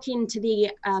knock into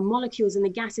the molecules and the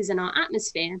gases in our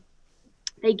atmosphere,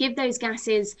 they give those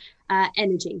gases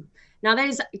energy. Now,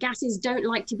 those gases don't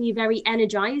like to be very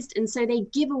energized, and so they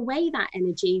give away that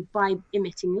energy by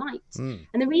emitting light.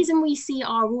 And the reason we see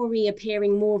our aurorae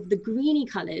appearing more of the greeny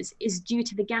colors is due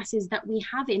to the gases that we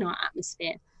have in our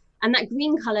atmosphere. And that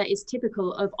green color is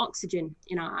typical of oxygen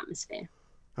in our atmosphere.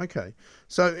 Okay,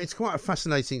 so it's quite a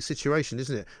fascinating situation,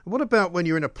 isn't it? What about when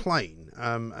you're in a plane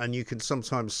and you can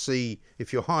sometimes see,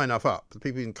 if you're high enough up, the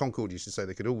people in Concorde used to say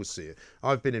they could always see it.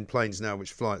 I've been in planes now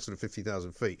which fly at sort of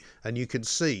 50,000 feet, and you can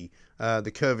see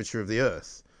the curvature of the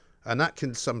Earth, and that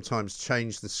can sometimes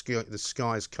change the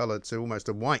sky's colour to almost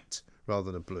a white rather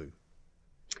than a blue.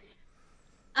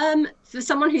 For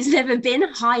someone who's never been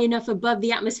high enough above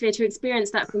the atmosphere to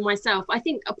experience that for myself, I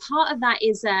think a part of that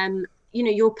is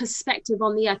your perspective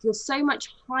on the Earth. You're so much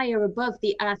higher above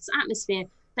the Earth's atmosphere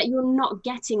that you're not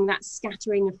getting that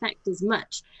scattering effect as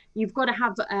much. You've got to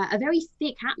have a very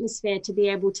thick atmosphere to be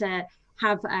able to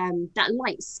have that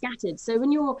light scattered. So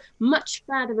when you're much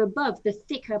further above the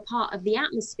thicker part of the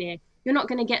atmosphere, you're not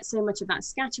going to get so much of that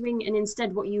scattering. And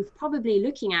instead, what you're probably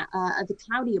looking at are the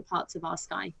cloudier parts of our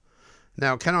sky.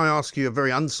 Now, can I ask you a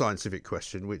very unscientific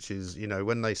question, which is,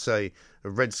 when they say a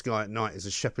red sky at night is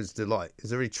a shepherd's delight, is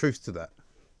there any truth to that?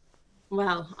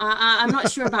 Well, I'm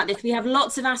not sure about this. We have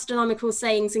lots of astronomical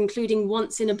sayings, including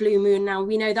once in a blue moon. Now,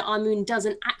 we know that our moon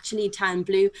doesn't actually turn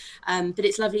blue, but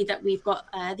it's lovely that we've got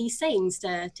these sayings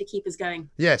to keep us going.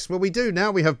 Yes, well, we do now.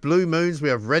 We have blue moons, we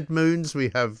have red moons,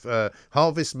 we have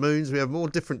harvest moons, we have more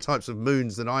different types of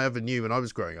moons than I ever knew when I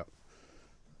was growing up.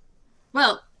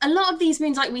 Well, a lot of these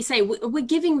moons, like we say, we're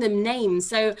giving them names.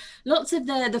 So lots of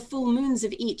the full moons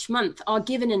of each month are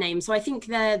given a name. So I think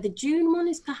the June one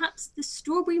is perhaps the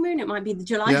strawberry moon. It might be the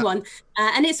July one.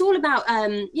 And it's all about,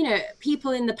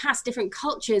 people in the past, different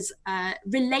cultures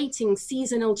relating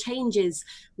seasonal changes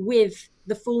with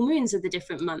the full moons of the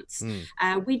different months.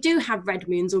 We do have red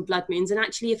moons or blood moons, and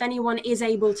actually if anyone is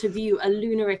able to view a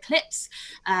lunar eclipse,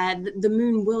 the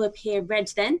moon will appear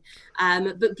red then,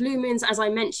 but blue moons, as I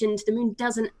mentioned, the moon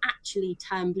doesn't actually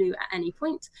turn blue at any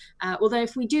point, although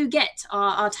if we do get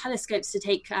our telescopes to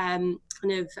take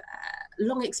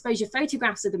long exposure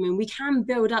photographs of the moon, we can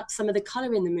build up some of the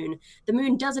color in the moon. The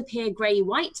moon does appear grey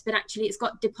white, but actually it's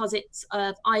got deposits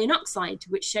of iron oxide,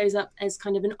 which shows up as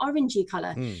kind of an orangey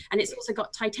color. And it's also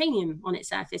got titanium on its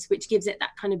surface, which gives it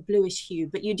that kind of bluish hue.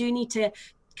 But you do need to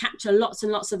capture lots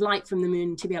and lots of light from the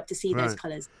moon to be able to see those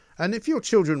colours. And if your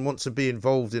children want to be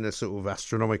involved in a sort of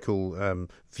astronomical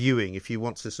viewing, if you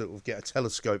want to sort of get a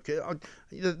telescope, there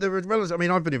are relatives. I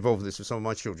mean, I've been involved in this with some of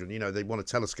my children. You know, they want a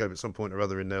telescope at some point or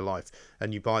other in their life,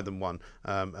 and you buy them one,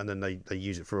 and then they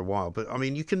use it for a while. But I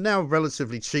mean, you can now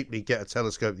relatively cheaply get a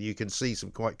telescope that you can see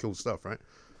some quite cool stuff, right?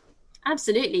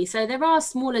 Absolutely. So there are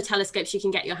smaller telescopes you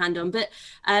can get your hand on. But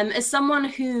as someone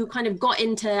who kind of got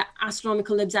into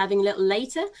astronomical observing a little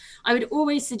later, I would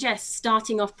always suggest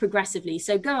starting off progressively.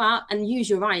 So go out and use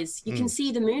your eyes. You can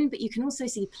see the moon, but you can also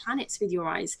see planets with your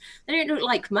eyes. They don't look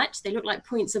like much. They look like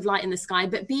points of light in the sky.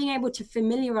 But being able to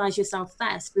familiarize yourself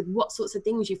first with what sorts of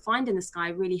things you find in the sky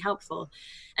really helpful.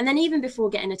 And then even before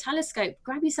getting a telescope,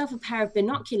 grab yourself a pair of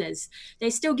binoculars.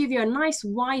 They still give you a nice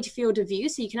wide field of view,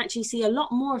 so you can actually see a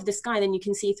lot more of the sky than you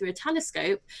can see through a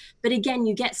telescope. But again,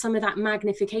 you get some of that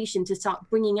magnification to start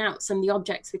bringing out some of the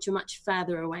objects which are much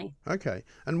further away. Okay.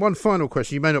 And one final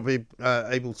question. You may not be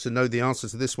able to know the answer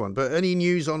to this one, but any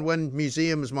news on when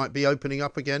museums might be opening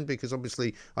up again? Because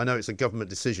obviously I know it's a government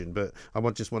decision, but I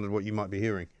just wondered what you might be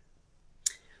hearing.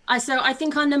 So I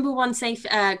think our number one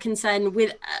concern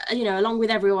with, along with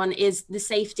everyone, is the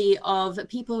safety of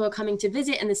people who are coming to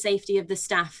visit and the safety of the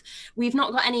staff. We've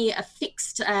not got any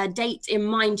fixed date in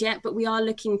mind yet, but we are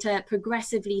looking to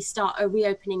progressively start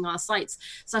reopening our sites.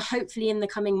 So hopefully in the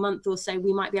coming month or so,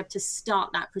 we might be able to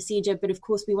start that procedure. But of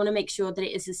course, we want to make sure that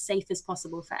it is as safe as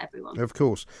possible for everyone. Of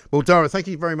course. Well, Dara, thank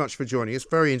you very much for joining us.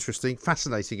 Very interesting,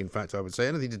 fascinating, in fact, I would say.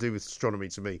 Anything to do with astronomy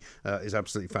to me is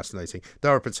absolutely fascinating.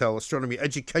 Dara Patel, Astronomy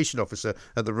Education Officer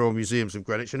at the Royal Museums of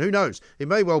Greenwich, and who knows, it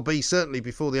may well be certainly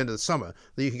before the end of the summer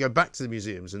that you can go back to the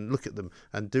museums and look at them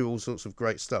and do all sorts of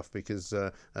great stuff, because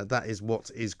that is what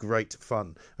is great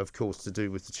fun, of course, to do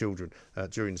with the children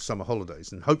during the summer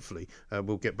holidays, and hopefully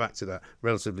we'll get back to that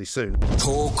relatively soon.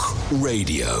 Talk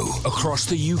Radio across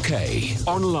the UK,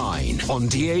 online, on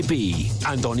DAB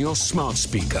and on your smart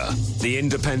speaker. The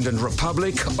Independent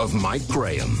Republic of Mike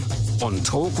Graham on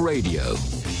Talk Radio.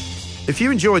 If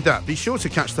you enjoyed that, be sure to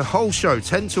catch the whole show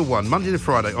 10 till 1, Monday to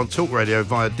Friday on Talk Radio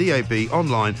via DAB,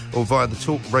 online or via the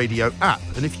Talk Radio app.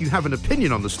 And if you have an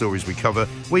opinion on the stories we cover,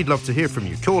 we'd love to hear from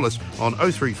you. Call us on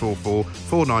 0344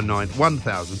 499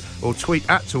 1000 or tweet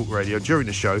at Talk Radio during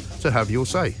the show to have your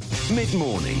say.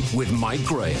 Mid-morning with Mike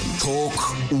Graham. Talk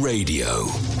Radio.